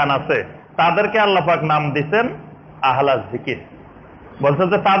জ্ঞান আছে তাদেরকে আল্লাহ পাক নাম দিচ্ছেন আহলাল যিকির। বলছে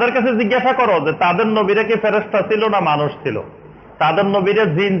যে তাদের কাছে জিজ্ঞাসা করো যে তাদের নবীরা কি ফেরেশতা ছিল না মানুষ ছিল, তাদের নবীরা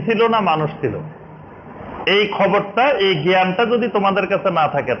জিন ছিল না মানুষ ছিল। এই খবরটা, এই জ্ঞানটা যদি তোমাদের কাছে না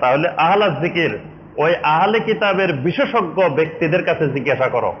থাকে, তাহলে আহলা জিকির, ওই আহলে কিতাবের বিশেষজ্ঞ ব্যক্তিদের কাছে জিজ্ঞাসা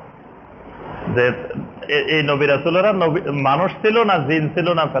করো যে এই নবী রাসূলেরা মানুষ ছিল না জিন ছিল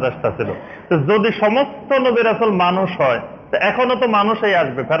না ফেরেশতা ছিল। তো যদি সমস্ত নবী রাসূল মানুষ হয়, তো এখনো তো মানুষই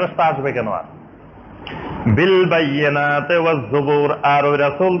আসবে, ফেরেশতা আসবে কেন? আর বিল বাইয়িনাতি ওয়াজ জুবুর, আর ওই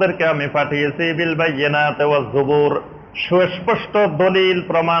রাসূলদেরকে আমি পাঠিয়েছি বিল বাইয়িনাতি ওয়াজ জুবুর, সুস্পষ্ট দলিল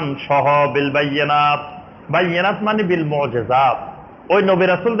প্রমাণ সহ। বিল বাইয়িনাত, বাইয়িনাত মানে বিল মুজিজাত, ওই নবী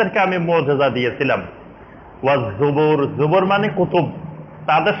রাসূলদেরকে আমি মুজিজা দিয়েছিলাম। ওয়াজ জুবুর, জুবুর মানে কুতুব,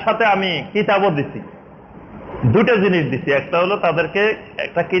 তাদের সাথে আমি কিতাবও দিছি। দুটো জিনিস দিছি, একটা হলো তাদেরকে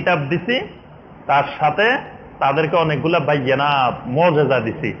একটা কিতাব দিছি, তার সাথে তাদেরকে অনেকগুলা বাইয়িনাত মুজিজা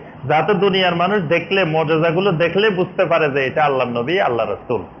দিছি, যাতে দুনিয়ার মানুষ দেখলে, মুজিজাগুলো দেখলে বুঝতে পারে যে এটা আল্লাহর নবী, আল্লাহর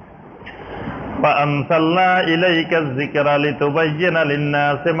রাসূল। وأنزلنا إليك الذكر لتبين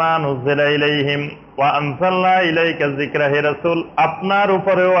للناس ما نزل إليهم وأنزلنا إليك الذكر হে রাসূল, আপনার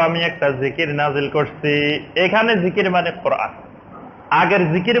উপরেও আমি একটা জিকির নাজিল করছি। এখানে জিকির মানে কোরআন, আগের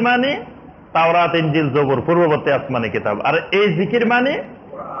জিকির মানে তাওরাত, ইনজিল, জবুর, পূর্ববর্তী আসমানি কিতাব, আর এই জিকির মানে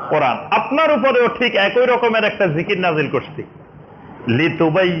কোরআন। আপনার উপরেও ঠিক একই রকমের একটা জিকির নাজিল করছি।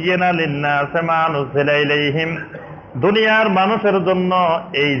 লিতুবাইয়িনা লিন-নাসি মা নুজিলা ইলাইহিম, দুনিয়ার মানুষের জন্য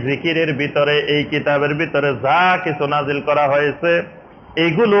এই জিকিরের ভিতরে, এই কিতাবের ভিতরে যা কিছু নাজিল করা হয়েছে,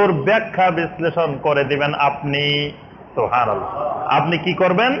 এগুলোর ব্যাখ্যা বিশ্লেষণ করে দিবেন আপনি। সুবহানাল্লাহ, আপনি কি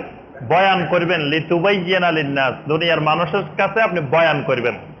করবেন? বয়ান করবেন। লিতুবাইয়িনা লিন-নাস, দুনিয়ার মানুষের কাছে আপনি বয়ান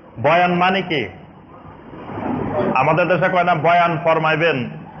করবেন। বয়ান মানে কি? আমাদের দেশে কয় না বয়ান ফরমাইবেন,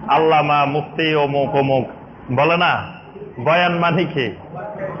 আল্লামা মুফতি অমুক অমুক বলে না, বয়ান মানে কি?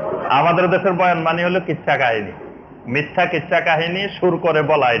 আমাদের দেশের বয়ান মানে হলো কিচ্ছা কাহিনী, মিথ্যা কিচ্ছা কাহিনী সুর করে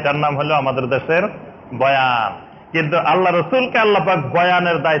বলা, এটার নাম হলো আমাদের দেশের বয়ান। কিন্তু আল্লাহ রাসূলকে আল্লাহ পাক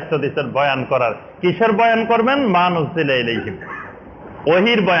বয়ানের দায়িত্ব দিয়েছেন, বয়ান করার। কিসের বয়ান করবেন? মা নুজিলা ইলাইহিম,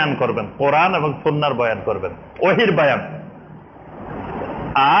 ওহীর বয়ান করবেন, কোরআন এবং সুন্নাহর বয়ান করবেন, ওহীর বয়ান।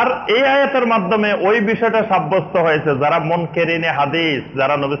 আর এই আয়াতের মাধ্যমে ওই বিষয়টা সাব্যস্ত হয়েছে, যারা মুনকিরিনে হাদিস,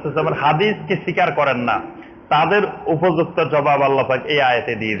 যারা নবী সাল্লাল্লাহু আলাইহি ওয়াসাল্লামের হাদিসকে স্বীকার করেন না, তাদের উপযুক্ত জবাব আল্লাহ পাক এই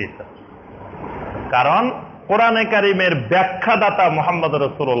আয়াতে দিয়ে দিয়েছেন। কারণ কোরআনে কারিমের ব্যাখ্যাদাতা মুহাম্মদ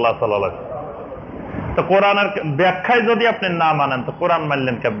রাসূলুল্লাহ সাল্লাল্লাহু আলাইহি ওয়াসাল্লাম। তো কোরআনের ব্যাখ্যায় যদি আপনি না মানেন, তো কোরআন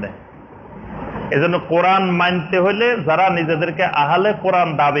মানলেন কেমনে? এজন্য কোরআন মানতে হলে যারা নিজেদেরকে আহলে কোরআন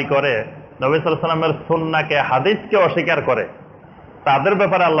দাবি করে, নবী সাল্লাল্লাহু আলাইহি ওয়াসাল্লামের সুন্নাহকে, হাদিসকে অস্বীকার করে, তাদের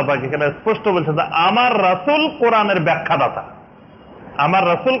ব্যাপারে আল্লাহ পাক এখানে স্পষ্ট বলছে যে আমার রাসূল কোরআনের ব্যাখ্যাদাতা, আমার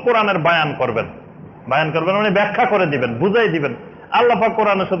রাসূল কোরআনের বয়ান করবেন। বয়ান করবেন মানে ব্যাখ্যা করে দিবেন, বুঝাই দিবেন। আল্লাহ পাক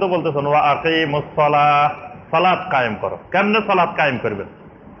কোরআনে শুধু বলতেছেন ওয়া আকিমুস সালাহ, সালাত কায়েম করো। কেমনে সালাত কায়েম করবেন?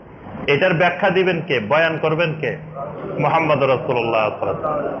 এটার ব্যাখ্যা দিবেন কে? বয়ান করবেন কে? মুহাম্মদ রাসূলুল্লাহ সাল্লাল্লাহু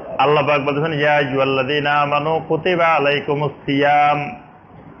আলাইহি ওয়াসাল্লাম। আল্লাহ পাক বলতেছেন ইয়া আইয়ুহাল্লাযীনা আমানু কুতিবা আলাইকুমুস সিয়াম,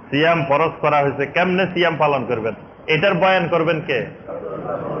 সিয়াম ফরজ করা হয়েছে, কেমনে সিয়াম পালন করবেন? এটার বয়ান করবেন কে?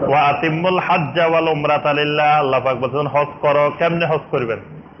 ওয়া আতিমুল হাজ্জা ওয়াল উমরাতা লিল্লাহ, আল্লাহ পাক বলতেছেন হজ করো, কেমনে হজ করবেন?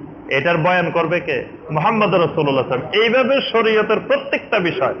 এটার বয়ান করবে কে? মুহাম্মদ রাসূলুল্লাহ সাল্লাল্লাহু আলাইহি ওয়াসাল্লাম। এইভাবে শরীয়তের প্রত্যেকটা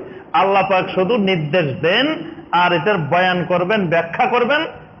বিষয় আল্লাহ পাক শুধু নির্দেশ দেন, আর এটার বয়ান করবেন, ব্যাখ্যা করবেন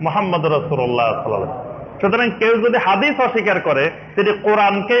মুহাম্মদ রাসূলুল্লাহ সাল্লাল্লাহু আলাইহি ওয়াসাল্লাম। সুতরাং কেউ যদি হাদিস অস্বীকার করে, তিনি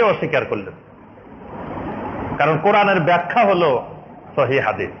কোরআনকেই অস্বীকার করলেন, কারণ কোরআনের ব্যাখ্যা হলো সহিহ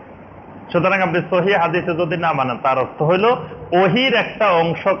হাদিস। সুতরাং আপনি সহিহ হাদিসে যদি না মানেন, তার অর্থ হলো ওহীর একটা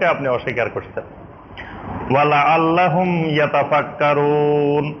অংশকে আপনি অস্বীকার করছেন। ওয়ালা আল্লাহুম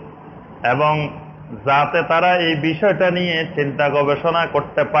ইয়াতাফাক্কারুন, এবং যাতে তারা এই বিষয়টা নিয়ে চিন্তা গবেষণা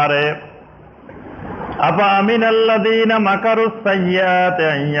করতে পারে। আফা আমিনাল্লাযীনা মাকারুস সাইয়্যাতি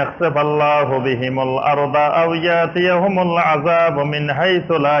আন ইয়াখসিফাল্লাহু বিহিমুল আরদা আও ইয়াতিয়াহুমুল আযাবু মিন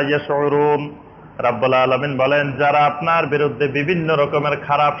হাইসু লা ইয়াশউরুন। রাব্বুল আলামিন বলেন, যারা আপনার বিরুদ্ধে বিভিন্ন রকমের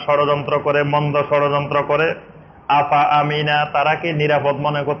খারাপ ষড়যন্ত্র করে, মন্দ ষড়যন্ত্র করে, আফা আমিনা, তারা কি নিরাপদ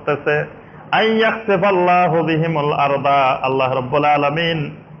মনে করতেছে? আন ইয়াখসিফাল্লাহু বিহিমুল আরদা, আল্লাহ রাব্বুল আলামিন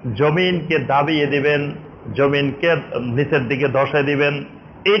জমিনকে দাবিয়ে দিবেন, জমিনকে নিচের দিকে ধসে দিবেন,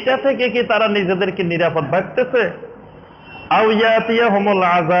 এটা থেকে কি তারা নিজেদেরকে নিরাপদ ভাবতেছে? আও ইয়াতিয়াহুমুল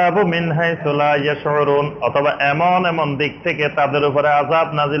আযাবু মিন হাইসু লা ইয়াশউরুন, অথবা এমন এমন দিক থেকে তাদের উপরে আযাব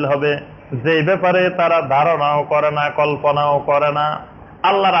নাজিল হবে যে ব্যাপারে তারা ধারণাও করে না, কল্পনাও করে না।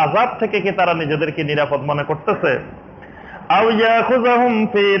 আল্লাহর আযাব থেকে কি তারা নিজেদেরকে নিরাপদ মনে করতেছে? আও ইয়াখুযুহুম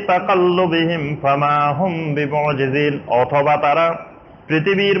ফি তাকাল্লুবিহিম ফামা হুম বিমুজিজিন, অথবা তারা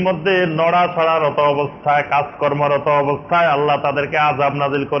পৃথিবীর মধ্যে নড়াচড়ারত অবস্থায়, কাজকর্মরত অবস্থায় আল্লাহ তাদেরকে আযাব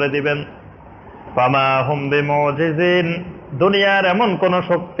নাজিল করে দিবেন। ফামা হুম বিমুজিজিন, দুনিয়ার এমন কোন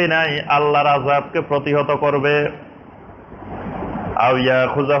শক্তি নাই আল্লাহর আযাবকে প্রতিহত করবে। আও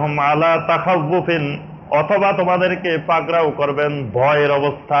ইয়াখুযুহুম আলা তাখাউফিন, অথবা তোমাদেরকে পাকড়াও করবেন ভয়ের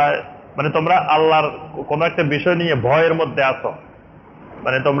অবস্থায়, মানে তোমরা আল্লাহর কোনো একটা বিষয় নিয়ে ভয়ের মধ্যে আছো,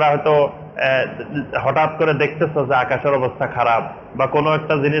 মানে তোমরা হয়তো হঠাৎ করে দেখতেছো যে আকাশের অবস্থা খারাপ বা কোনো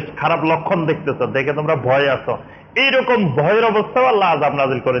একটা জিনিস খারাপ লক্ষণ দেখতেছো, দেখে তোমরা ভয়ে আছো, এইরকম ভয়ের অবস্থাও আল্লাহ আযাব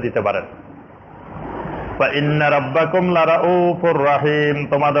নাযিল করে দিতে পারেন। ইন্না রাব্বাকুম লারাউফুর রাহিম,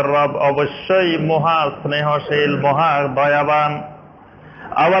 তোমাদের রব অবশ্যই মহা স্নেহশীল, মহা দয়াবান।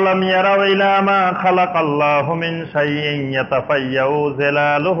 আওয়ালাম ইয়ারাউ ইলা মা খালাকাল্লাহু মিন শাইইন ইয়াতাফায়্যাউ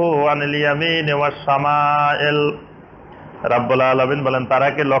জিলালুহু আনিল ইয়ামিনি ওয়াস শামাইল। রাব্বুল আলামিন বলেন, তারা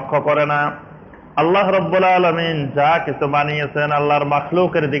কি লক্ষ্য করে না আল্লাহ রাব্বুল আলামিন যা কিছু বানিয়েছেন, আল্লাহর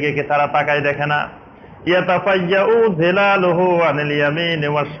মাখলুকের দিকে কি তারা তাকায় দেখে না? ইয়াতাফায়্যাউ জিলালুহু আনিল ইয়ামিনি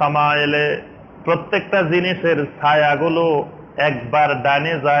ওয়াস শামাইল, প্রত্যেকটা জিনিসের ছায়াগুলো একবার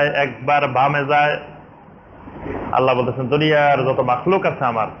ডানে যায়, একবার বামে যায়। আল্লাহ বলতেছেন, দুনিয়ার যত মাখলুক আছে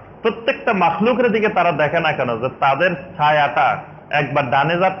আমার, প্রত্যেকটা মাখলুকের দিকে তারা দেখে না কেন যে তাদের ছায়াটা একবার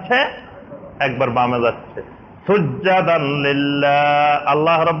ডানে যাচ্ছে, একবার বামে যাচ্ছে। সুজ্জাদান লিল্লাহ,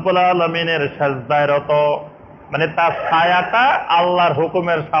 আল্লাহ রাব্বুল আলামিনের সাজদায় রত, মানে তার ছায়াটা আল্লাহর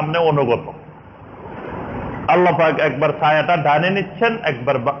হুকুমের সামনে অনুগত। আল্লাহ পাক একবার ছায়াটা ডানে নিচ্ছেন,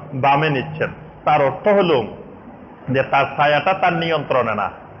 একবার বামে নিচ্ছেন। তার অর্থ হলো যে তার ছায়াটা তার নিয়ন্ত্রণে না,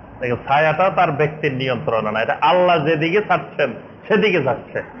 ছায়াটা তার ব্যক্তির নিয়ন্ত্রণে না, এটা আল্লাহ যেদিকে ছাড়ছেন সেদিকে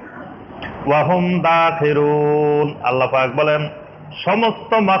যাচ্ছে। ওয়াহুম দাখিরুন, আল্লাহ পাক বলেন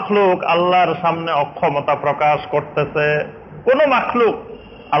সমস্ত মাখলুক আল্লাহর সামনে অক্ষমতা প্রকাশ করতেছে। কোন মাখলুক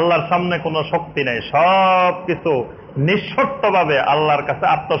আল্লাহর সামনে কোনো শক্তি নেই, সবকিছু নিঃশর্তভাবে আল্লাহর কাছে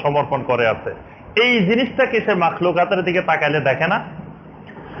আত্মসমর্পণ করে আছে। এই জিনিসটাকে সে মাখলুকাতের দিকে তাকাইলে দেখে না।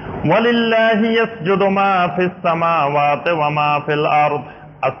 ওয়ালিল্লাহি ইয়াসজুদু মা ফিস সামাওয়াতি ওয়া মা ফিল আরদ,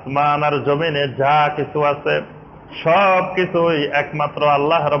 আসমান আর জমিনে যা কিছু আছে সবকিছুই একমাত্র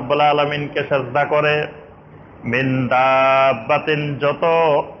আল্লাহ রাব্বুল আলামিনকে সিজদা করে। মিন দাব্বাতিন, যত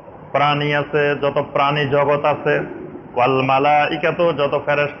প্রাণী আছে, যত প্রাণী জগৎ আছে, ওয়াল মালাইকাতু, যত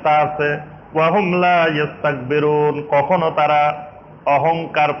ফেরেশতা আছে, ওয়া হুম লা ইস্তাকবিরুন, কখনো তারা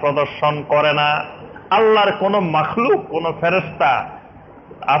অহংকার প্রদর্শন করে না। আল্লাহর কোন মাখলুক, কোন ফেরেশতা,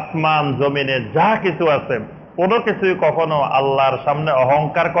 আসমান জমিনে যা কিছু আছে কোনো কিছুই কখনো আল্লাহর সামনে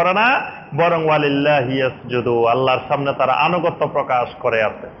অহংকার করে না, বরং ওয়ালিল্লাহি ইয়াসজুদু, আল্লাহর সামনে তারা আনুগত্য প্রকাশ করে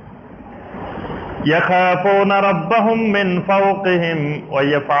আছে। ইয়াখাফুনা রাব্বাহুম মিন ফাওকিহিম ওয়া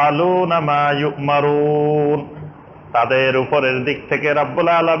ইয়াফআলুনা মা ইউমারুন, তাদের উপরের দিক থেকে রব্বুল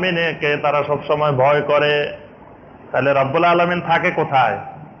আলামিনকে তারা সব সময় ভয় করে। তাহলে রব্বুল আলামিন থাকে কোথায়?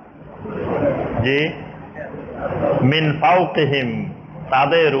 জি, মিন ফাওকিহিম,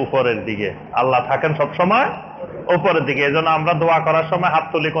 তাদের উপরের দিকে আল্লাহ থাকেন সব সময় উপরের দিকে। এজন্য আমরা দোয়া করার সময় হাত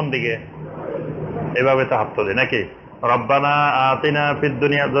তুলি কোন দিকে? এভাবে তো হাত তুলি নাকি? রব্বানা আতিনা ফিদ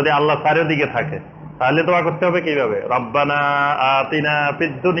দুনিয়া, যদি আল্লাহ চারিদিকে থাকে তাহলে দোয়া করতে হবে কিভাবে? রব্বানা আতিনা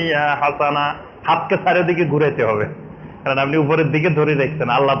ফিদ দুনিয়া হাসানা, হাতকে চারিদিকে ঘুরাইতে হবে, কারণ আপনি উপরের দিকে ধরে দেখছেন,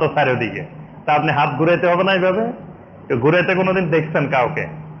 আল্লাহ তো চারিদিকে, তা আপনি হাত ঘুরাইতে হবে না এইভাবে? ঘুরাইতে কোনোদিন দেখছেন কাউকে?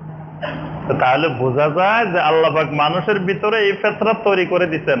 তাহলে বোঝা যায় যে আল্লাহ পাক মানুষের ভিতরে এই ফিতরাত তৈরি করে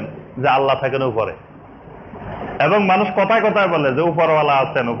দিচ্ছেন যে আল্লাহ থাকেন উপরে। এবং মানুষ কথায় কথায় বলে যে উপরওয়ালা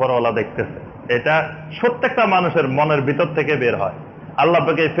আছেন, উপরওয়ালা দেখতেছে, এটা প্রত্যেকটা মানুষের মনের ভিতর থেকে বের হয়। আল্লাহ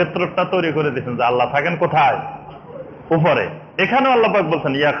পাক এই ফিতরাতটা তৈরি করে দিচ্ছেন যে আল্লাহ থাকেন কোথায়? উপরে। এখানে আল্লাহ পাক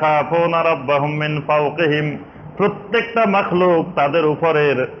বলছেন ইয়াখাফুনা রাব্বাহুম মিন ফাওকিহিম, প্রত্যেকটা মাখলুক তাদের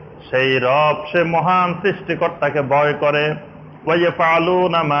উপরের সেই রব, সে মহান সৃষ্টিকর্তাকে ভয় করে। ওয়া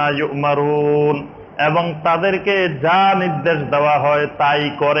ইয়াফআলুনা মা ইউমারুন, এবং তাদেরকে যা নির্দেশ দেওয়া হয় তাই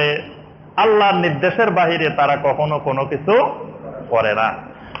করে। আল্লাহর নির্দেশের বাহিরে তারা কখনো কোনো কিছু করে না।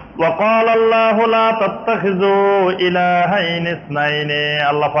 وقال الله لا تتخذوا إلهين اثنين,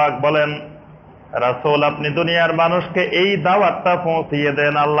 আল্লাহ পাক বলেন রাসূল আপনি দুনিয়ার মানুষকে এই দাওয়াতটা পৌঁছিয়ে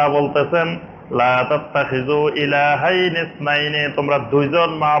দেন। আল্লাহ বলতেছেন লা তাত্তাখিযু ইলাহাইন ইসনাইন, তোমরা দুইজন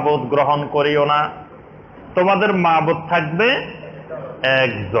মাবুদ গ্রহণ করিও না, তোমাদের মাবুদ থাকবে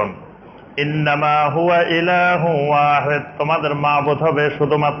একজন। ইন্নামা হুয়া ইলাহু ওয়াহিদ, তোমাদের মাবুদ হবে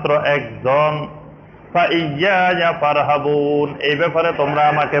শুধুমাত্র একজন। ফাইয়ায়া ফারহাবুন, এই ব্যাপারে তোমরা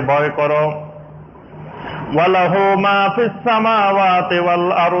আমাকে ভয় করো। ওয়ালাহু মা ফিস সামাওয়াতি ওয়াল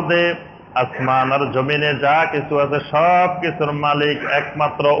আরদি, আসমান আর জমিনে যা কিছু আছে সব কিছুর মালিক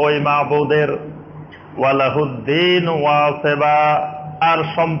একমাত্র ওই মাবুদের। ওয়ালাহুদ্দিন ওয়াসিবা, আর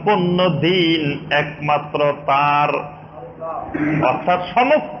সম্পূর্ণ দিন একমাত্র তার। অর্থাৎ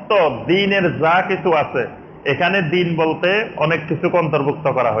সমস্ত দিনের যা কিছু আছে, এখানে দিন বলতে অনেক কিছুকে অন্তর্ভুক্ত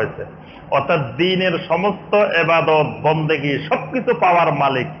করা হয়েছে। অর্থাৎ দিনের সমস্ত ইবাদত বন্দেগী সবকিছু পাওয়ার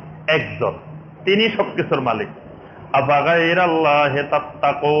মালিক একজন, তিনি সবকিছুর মালিক। আফাগাইরাল্লাহি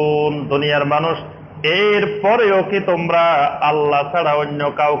তাত্তাকুন, দুনিয়ার মানুষ এরপরেও কি তোমরা আল্লাহ ছাড়া অন্য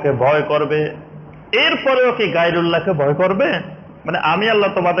কাউকে ভয় করবে? এরপরেও কি গায়রুল্লাহকে ভয় করবে? মানে আমি আল্লাহ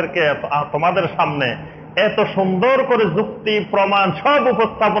তোমাদেরকে তোমাদের সামনে এত সুন্দর করে যুক্তি প্রমাণ সব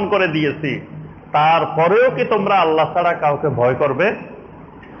উপস্থাপন করে দিয়েছি, তারপরেও কি তোমরা আল্লাহ ছাড়া কাউকে ভয় করবে?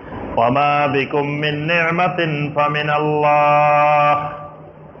 ওয়ামা বিকুম মিন নি'মাতিন ফামিনাল্লাহ,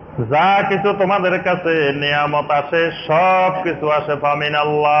 যা কিছু তোমাদের কাছে নিয়ামত আসে সব কিছু আসে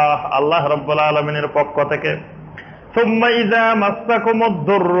ফামিনাল্লাহ, আল্লাহ রাব্বুল আলামিনের পক্ষ থেকে। সুম্মা ইযা মাসসাকুমুদ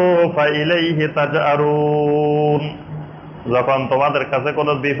দুররু ফাইলাইহি তাজআরুন, যখন তোমাদের কাছে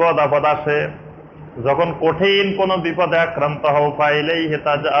কোনো বিপদ আপদ আসে, যখন কঠিন কোনো বিপদে আক্রান্ত হও, ফাইলাইহি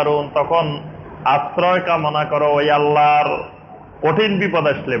তাজআরুন, তখন আশ্রয় কামনা করো ওই আল্লাহর। কঠিন বিপদ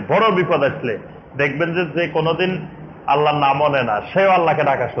আসলে, বড় বিপদ আসলে দেখবেন যে কোনোদিন আল্লাহর নামও নেয় না, সেও আল্লাহকে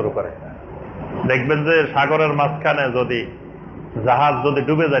ডাকা শুরু করে। দেখবেন যে সাগরের মাঝখানে যদি জাহাজ যদি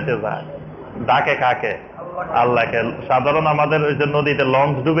ডুবে যেতে যায়, ডাকে কাকে? আল্লাহকে। সাধারণ আমাদের ওই যে নদীতে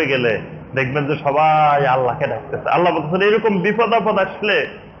লঞ্চ ডুবে গেলে দেখবেন যে সবাই আল্লাহকে ডাকতেছে। আল্লাহ বলতেছেন এরকম বিপদ আপদ আসলে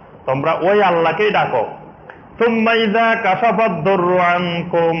তোমরা ওই আল্লাহকেই ডাকো। সুম্মা ইযা কাশাফাদ দুররু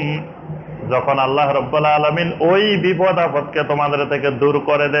আনকুম, যখন আল্লাহ রাব্বুল আলামিন ওই বিপদ আপদকে তোমাদের থেকে দূর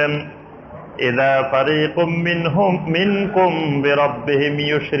করে দেন, ইযা ফারিকুম মিনকুম বিরাব্বিহিম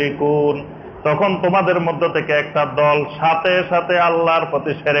ইউশরিকুন, তখন তোমাদের মধ্য থেকে একটা দল সাথে সাথে আল্লাহর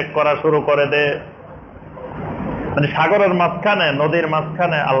প্রতি শিরক করা শুরু করে দেয়। মানে সাগরের মাঝখানে, নদীর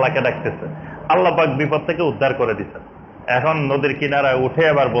মাঝখানে আল্লাহকে ডাকতেছে, আল্লাহ পাক বিপদ থেকে উদ্ধার করে দিচ্ছেন। এখন নদীর কিনারায় উঠে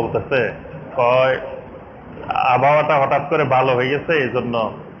আবার বলতেছে, কয় আবহাওয়াটা হঠাৎ করে ভালো হয়ে গেছে, এই জন্য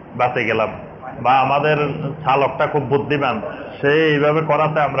বাঁচে গেলাম, বা আমাদের চালকটা খুব বুদ্ধিমান, সে এইভাবে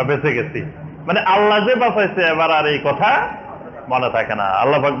করাতে আমরা বেঁচে গেছি। মানে আল্লাহ যে বাঁচাইছে এবার আর এই কথা মনে থাকে না।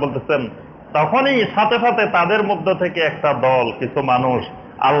 আল্লাহ পাক বলতেছেন তখনই সাথে সাথে তাদের মধ্য থেকে একটা দল, কিছু মানুষ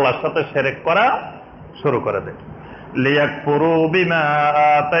আল্লাহর সাথে শিরক করা শুরু করে দেয়। লিয়াকফুরু বিমা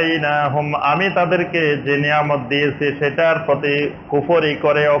আতাইনাহুম, আমি তাদেরকে যে নিয়ামত দিয়েছি সেটার প্রতি কুফরি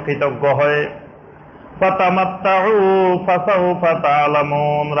করে, অকৃতজ্ঞ হয়ে। ফাতামাত্তাউ ফাসাউফা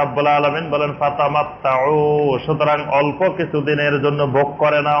তা'লামুন, রাব্বুল আলামিন বলেন ফাতামাত্তাউ, সুতরাং অল্প কিছুদিনের জন্য ভোগ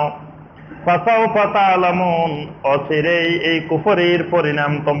করে নাও। ফাসাউফা তা'লামুন, অচিরেই এই কুফরির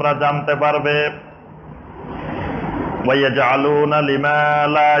পরিণাম তোমরা জানতে পারবে। ওয়ায়াজআলুনা লিমা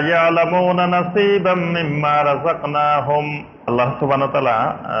লা ইয়ালামুনা নাসীবাম মিম্মা রাযাকনাহুম, আল্লাহ সুবহানাহু ওয়া তাআলা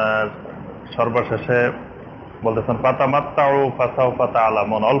সর্বশেষে বলতেছেন ফাতামাত্তাউ ফাসাউফা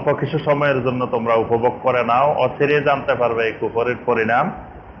তা'লামুন, অল্প কিছু সময়ের জন্য তোমরা উপভোগ করে নাও, অচিরে জানতে পারবে এই কুফরের পরিণাম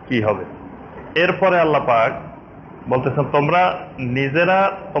কি হবে। এরপরে আল্লাহ পাক বলতেছেন তোমরা নিজেরা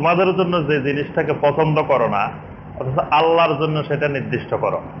তোমাদের জন্য যে জিনিসটাকে পছন্দ করো না, অথচ আল্লাহর জন্য সেটা নির্দিষ্ট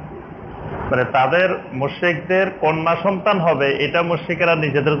করো। মানে তাদের মুশরিকদের কন্যা সন্তান হবে, এটা মুশরিকেরা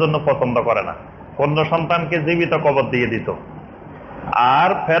নিজেদের জন্য পছন্দ করে না, কন্যা সন্তানকে জীবিত কবর দিয়ে দিত।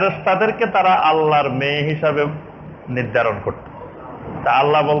 আর ফেরেশতাদেরকে তারা আল্লাহর মেয়ে হিসাবে নির্ধারণ করত। তা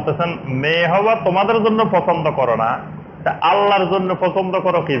আল্লাহ বলতেছেন মেয়ে হওয়া তোমাদের জন্য পছন্দ করো না, তা আল্লাহর জন্য পছন্দ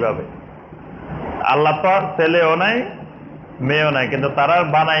করো কিভাবে? আল্লাহ তো ছেলেও নাই মেয়েও নাই, কিন্তু তারা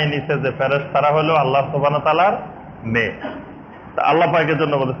বানাই নিছে যে ফেরেশতারা হলো আল্লাহ সুবহানাহু ওয়া তাআলার মেয়ে। আল্লাহ পাকের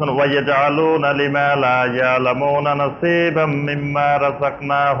জন্য বলেছেন ওয়ায়াজআলুনা লিমা লা ইয়ালামুনা নাসীবাম মিম্মা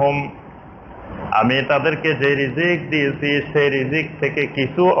রাযাকনাহুম, আমি তাদেরকে যে রিজিক দিয়েছি সেই রিজিক থেকে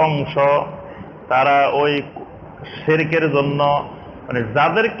কিছু অংশ তারা ওই শিরকের জন্য, মানে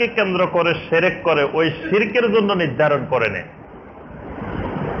যাদেরকে কেন্দ্র করে শিরক করে ওই শিরকের জন্য নির্ধারণ করে নেয়।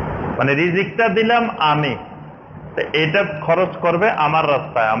 মানে রিজিকটা দিলাম আমি, এটা খরচ করবে আমার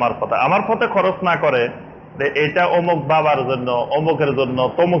রাস্তায়, আমার পথে খরচ না করে এটা অমুক বাবার জন্য, অমুকের জন্য,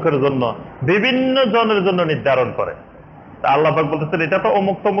 তমুকের জন্য, বিভিন্ন জনের জন্য নির্ধারণ করে। আল্লাহ পাক বলতেছেন এটা তো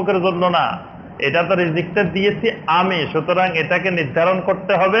অমুক তমুকের জন্য না, এটা তো রিজিকটা দিয়েছি আমি, সুতরাং এটাকে নির্ধারণ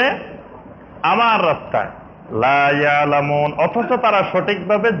করতে হবে আমার রাস্তায়। লা ইয়ালামুন, অথচ তারা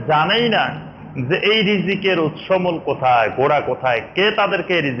সঠিকভাবে জানেই না যে এই রিজিকের উৎসমূল কোথায়, গোড়া কোথায়, কে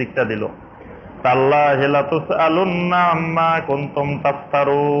তাদেরকে এই রিজিকটা দিল। তাল্লাহি লা তুসআলুন্না আম্মা কুনতুম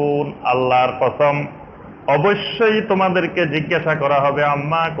তাফতারুন, আল্লাহর কসম অবশ্যই তোমাদেরকে জিজ্ঞাসা করা হবে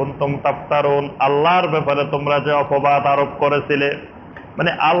আম্মা কুনতুম তাফতারুন, আল্লাহর ব্যাপারে তোমরা যে অপবাদ আরোপ করেছিলে।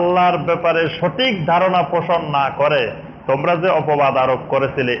 মানে আল্লাহর ব্যাপারে সঠিক ধারণা পোষণ না করে তোমরা যে অপবাদ আরোপ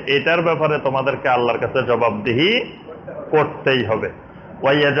করেছিলে, এটার ব্যাপারে তোমাদেরকে আল্লাহর কাছে জবাবদিহি করতেই হবে।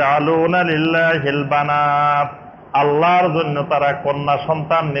 ওয়ায়াজআলুনা লিল্লাহিল বানাত, আল্লাহর জন্য তারা কন্যা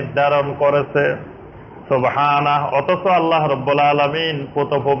সন্তান নির্ধারণ করেছে। সুবহানাহু, অথচ আল্লাহ রাব্বুল আলামিন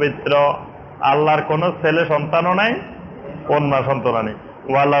পুত পবিত্র, আল্লাহর কোনো ছেলে সন্তানও নাই, কন্যা সন্তানও নেই।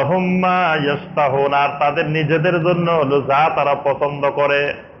 ওয়ালাহুম মা ইয়াশতাহুন, আর তাদের নিজেদের জন্য হলো যা তারা পছন্দ করে।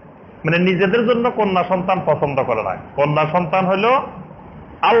 মানে নিজেদের জন্য কন্যা সন্তান পছন্দ করে না। কন্যা সন্তান হলো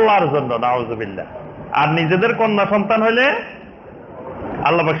আল্লাহর জন্য, নাউজুবিল্লাহ। আর নিজেদের কন্যা সন্তান হলে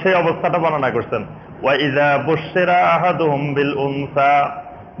আল্লাহ পাক সেই অবস্থাটা বর্ণনা করছেন, ওয়া ইযা বুশিরা আহাদুহুম বিল উনসা,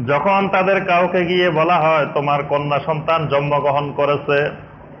 যখন তাদের কাউকে গিয়ে বলা হয় তোমার কন্যা সন্তান জন্মগ্রহণ করেছে,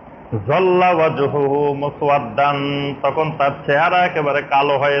 যাল্লা ওয়াজহুহু মুসওয়াদ্দান, তখন তার চেহারা একেবারে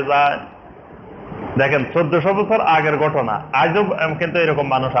কালো হয়ে যায়। দেখেন 1400 বছর আগের ঘটনা, আজও কিন্তু এরকম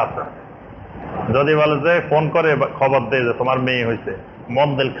মানুষ আছে। যদি বলে যে ফোন করে খবর দেয় যে তোমার মেয়ে হয়েছে, মন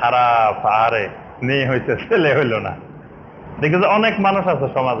দিল খারাপ, আরে মেয়ে হয়েছে ছেলে হইল না। দেখি যে অনেক মানুষ আছে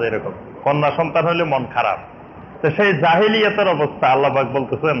সমাজে এরকম, কন্যা সন্তান হইলে মন খারাপ। তো সেই জাহিলিয়াতের অবস্থা আল্লাহ পাক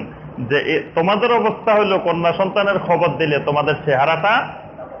বলতেছেন যে তোমাদের অবস্থা হইলো কন্যা সন্তানের খবর দিলে তোমাদের চেহারাটা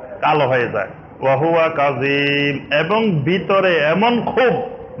কালো হয়ে যায়। ওয়াহুয়া কাযীম, এবং ভিতরে এমন খুব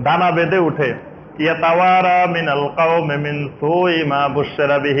দানা বেঁধে উঠে, ইয়াতাওয়ারা মিনাল কাওমি মিন সুই মা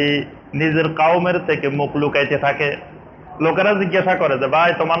বুশিরা বিহি, নিজের কাউমের থেকে মুখ লুকাইতে থাকে। লোকেরা জিজ্ঞাসা করে যে ভাই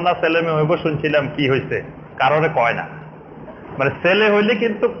তোমার না ছেলে মেয়ে হইব শুনছিলাম, কি হয়েছে? কারণে কয় না। মানে ছেলে হইলে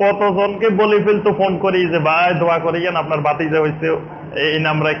কিন্তু কতজনকে বলে ফেলতো ফোন করি যে ভাই দোয়া করিয়েন আপনার বাতিজা হয়েছে, এই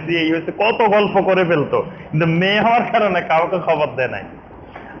নাম রাখছি, এই হয়েছে, কত গল্প করে ফেলতো। কিন্তু মেয়ে হওয়ার কারণে কাউকে খবর দেয় নাই।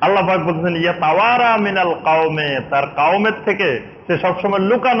 আল্লাহ পাক বলছেন ইয়াতাওয়ারা মিনাল কাওমে, তার কাউমের থেকে সে সবসময়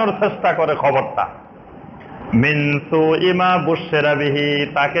লুকানোর চেষ্টা করে খবরটা। মিন সুই মা বুশিরা বিহি,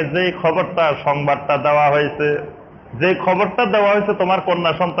 তাকে যেই খবরটা সংবাদটা দেওয়া হয়েছে, যে খবরটা দেওয়া হয়েছে তোমার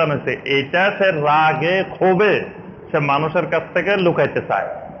কন্যা সন্তান হয়েছে, এইটা সে রাগে ক্ষোভে সে মানুষের কাছ থেকে লুকাইতে চায়।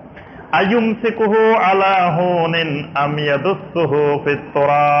 আইয়ুমসিকুহু আলা হুনিন আম ইয়াদুসসুহু ফিত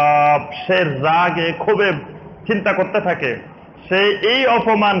তুরাব, সে রাগে ক্ষোভে চিন্তা করতে থাকে সে এই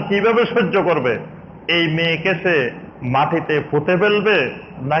অপমান কিভাবে সহ্য করবে। এই মেয়েকে সে মাটিতে পুঁতে ফেলবে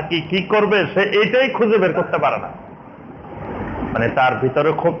নাকি কি করবে, সে এটাই খুঁজে বের করতে পারে না। মানে তার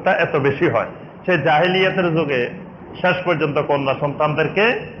ভিতরে ক্ষোভটা এত বেশি হয়। সে জাহিলিয়াতের যুগে শেষ পর্যন্ত কন্যা সন্তানদেরকে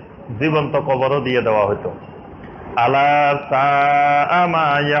জীবন্ত কবরও দিয়ে দেওয়া হতো। আলা সাআ মা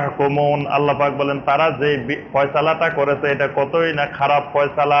ইয়াহকুমুন, আল্লাহ পাক বলেন তারা যে ফয়সালাটা করেছে এটা কতই না খারাপ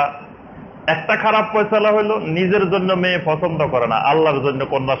ফয়সালা। একটা খারাপ ফয়সালা হলো নিজের জন্য মেয়ে পছন্দ করে না, আল্লাহর জন্য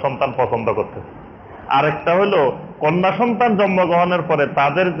কন্যা সন্তান পছন্দ করতেছে। আরেকটা হলো কন্যা সন্তান জন্মগ্রহণের পরে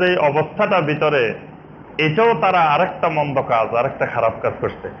তাদের যে অবস্থাটা ভিতরে, এটাও তারা আরেকটা মন্দ কাজ, আরেকটা খারাপ কাজ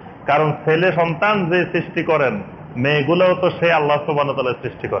করছে। কারণ ছেলে সন্তান যে সৃষ্টি করেন, মেয়েগুলোও তো সে আল্লাহ সুবহানাহু ওয়া তাআলা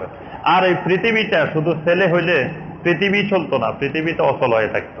সৃষ্টি করেন। আর এই পৃথিবীটা শুধু ছেলে হইলে পৃথিবী চলতো না, পৃথিবীতে অচল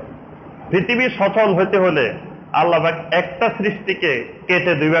হয়ে থাকতো। পৃথিবী সচল হইতে হলে আল্লাহ পাক একটা সৃষ্টিকে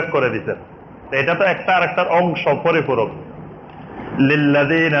কেটে দুই ভাগ করে দিতেন। এটা তো একটা আরেকটার অংশ, পরিপূরক।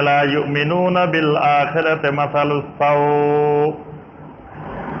 লিল্লাযীনা লা ইউমিনুনা বিল আখিরাতি মাসালুস সাউ,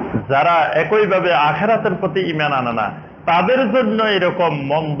 যারা একইভাবে আখিরাতের প্রতি ঈমান আনে না তাদের জন্য এরকম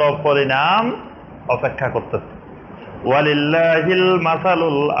মন্দ পরিণাম অপেক্ষা করতেছে। ওয়ালিল্লাহিল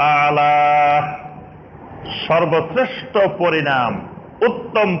মাসালুল আলা, সর্বশ্রেষ্ঠ পরিণাম,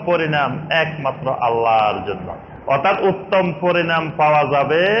 উত্তম পরিণাম একমাত্র আল্লাহর জন্য। অর্থাৎ উত্তম পরিণাম পাওয়া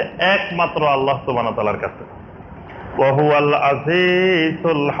যাবে একমাত্র আল্লাহ সুবহানাহু ওয়া তাআলার কাছে। ওয়াহুয়াল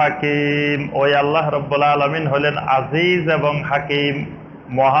আজিজুল হাকিম, ওই আল্লাহ রাব্বুল আলামিন হলেন আজিজ এবং হাকিম,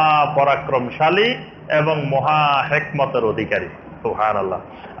 মহা পরাক্রমশালী এবং মহা হিকমতের অধিকারী। সুবহানাল্লাহ।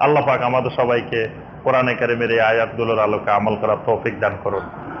 আল্লাহ পাক আমাদের সবাইকে কোরআনে কারীমের এই আয়াতগুলোর আলোকে আমল করার তৌফিক দান করুন।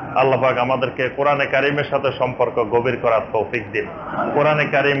 আল্লাহ পাক আমাদেরকে কোরআনে কারীমের সাথে সম্পর্ক গভীর করার তৌফিক দিন। কোরআনে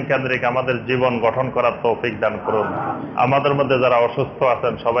কারীম কেন্দ্রিক আমাদের জীবন গঠন করার তৌফিক দান করুন। আমাদের মধ্যে যারা অসুস্থ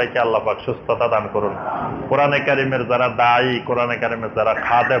আছেন সবাইকে আল্লাহ পাক সুস্থতা দান করুন। কোরআনে কারীমের যারা দায়ী, কোরআনে কারীমের যারা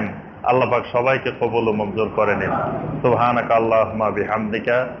খাদেম, আল্লাহ পাক সবাইকে কবুল ও মঞ্জুর করে নিন। সুবহানাকা আল্লাহুম্মা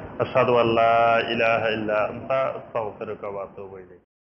বিহামদিকা আশহাদু আল্লা ইলাহা ইল্লা আনতা আস্তাগফিরুকা ওয়া আতুবু ইলাইক।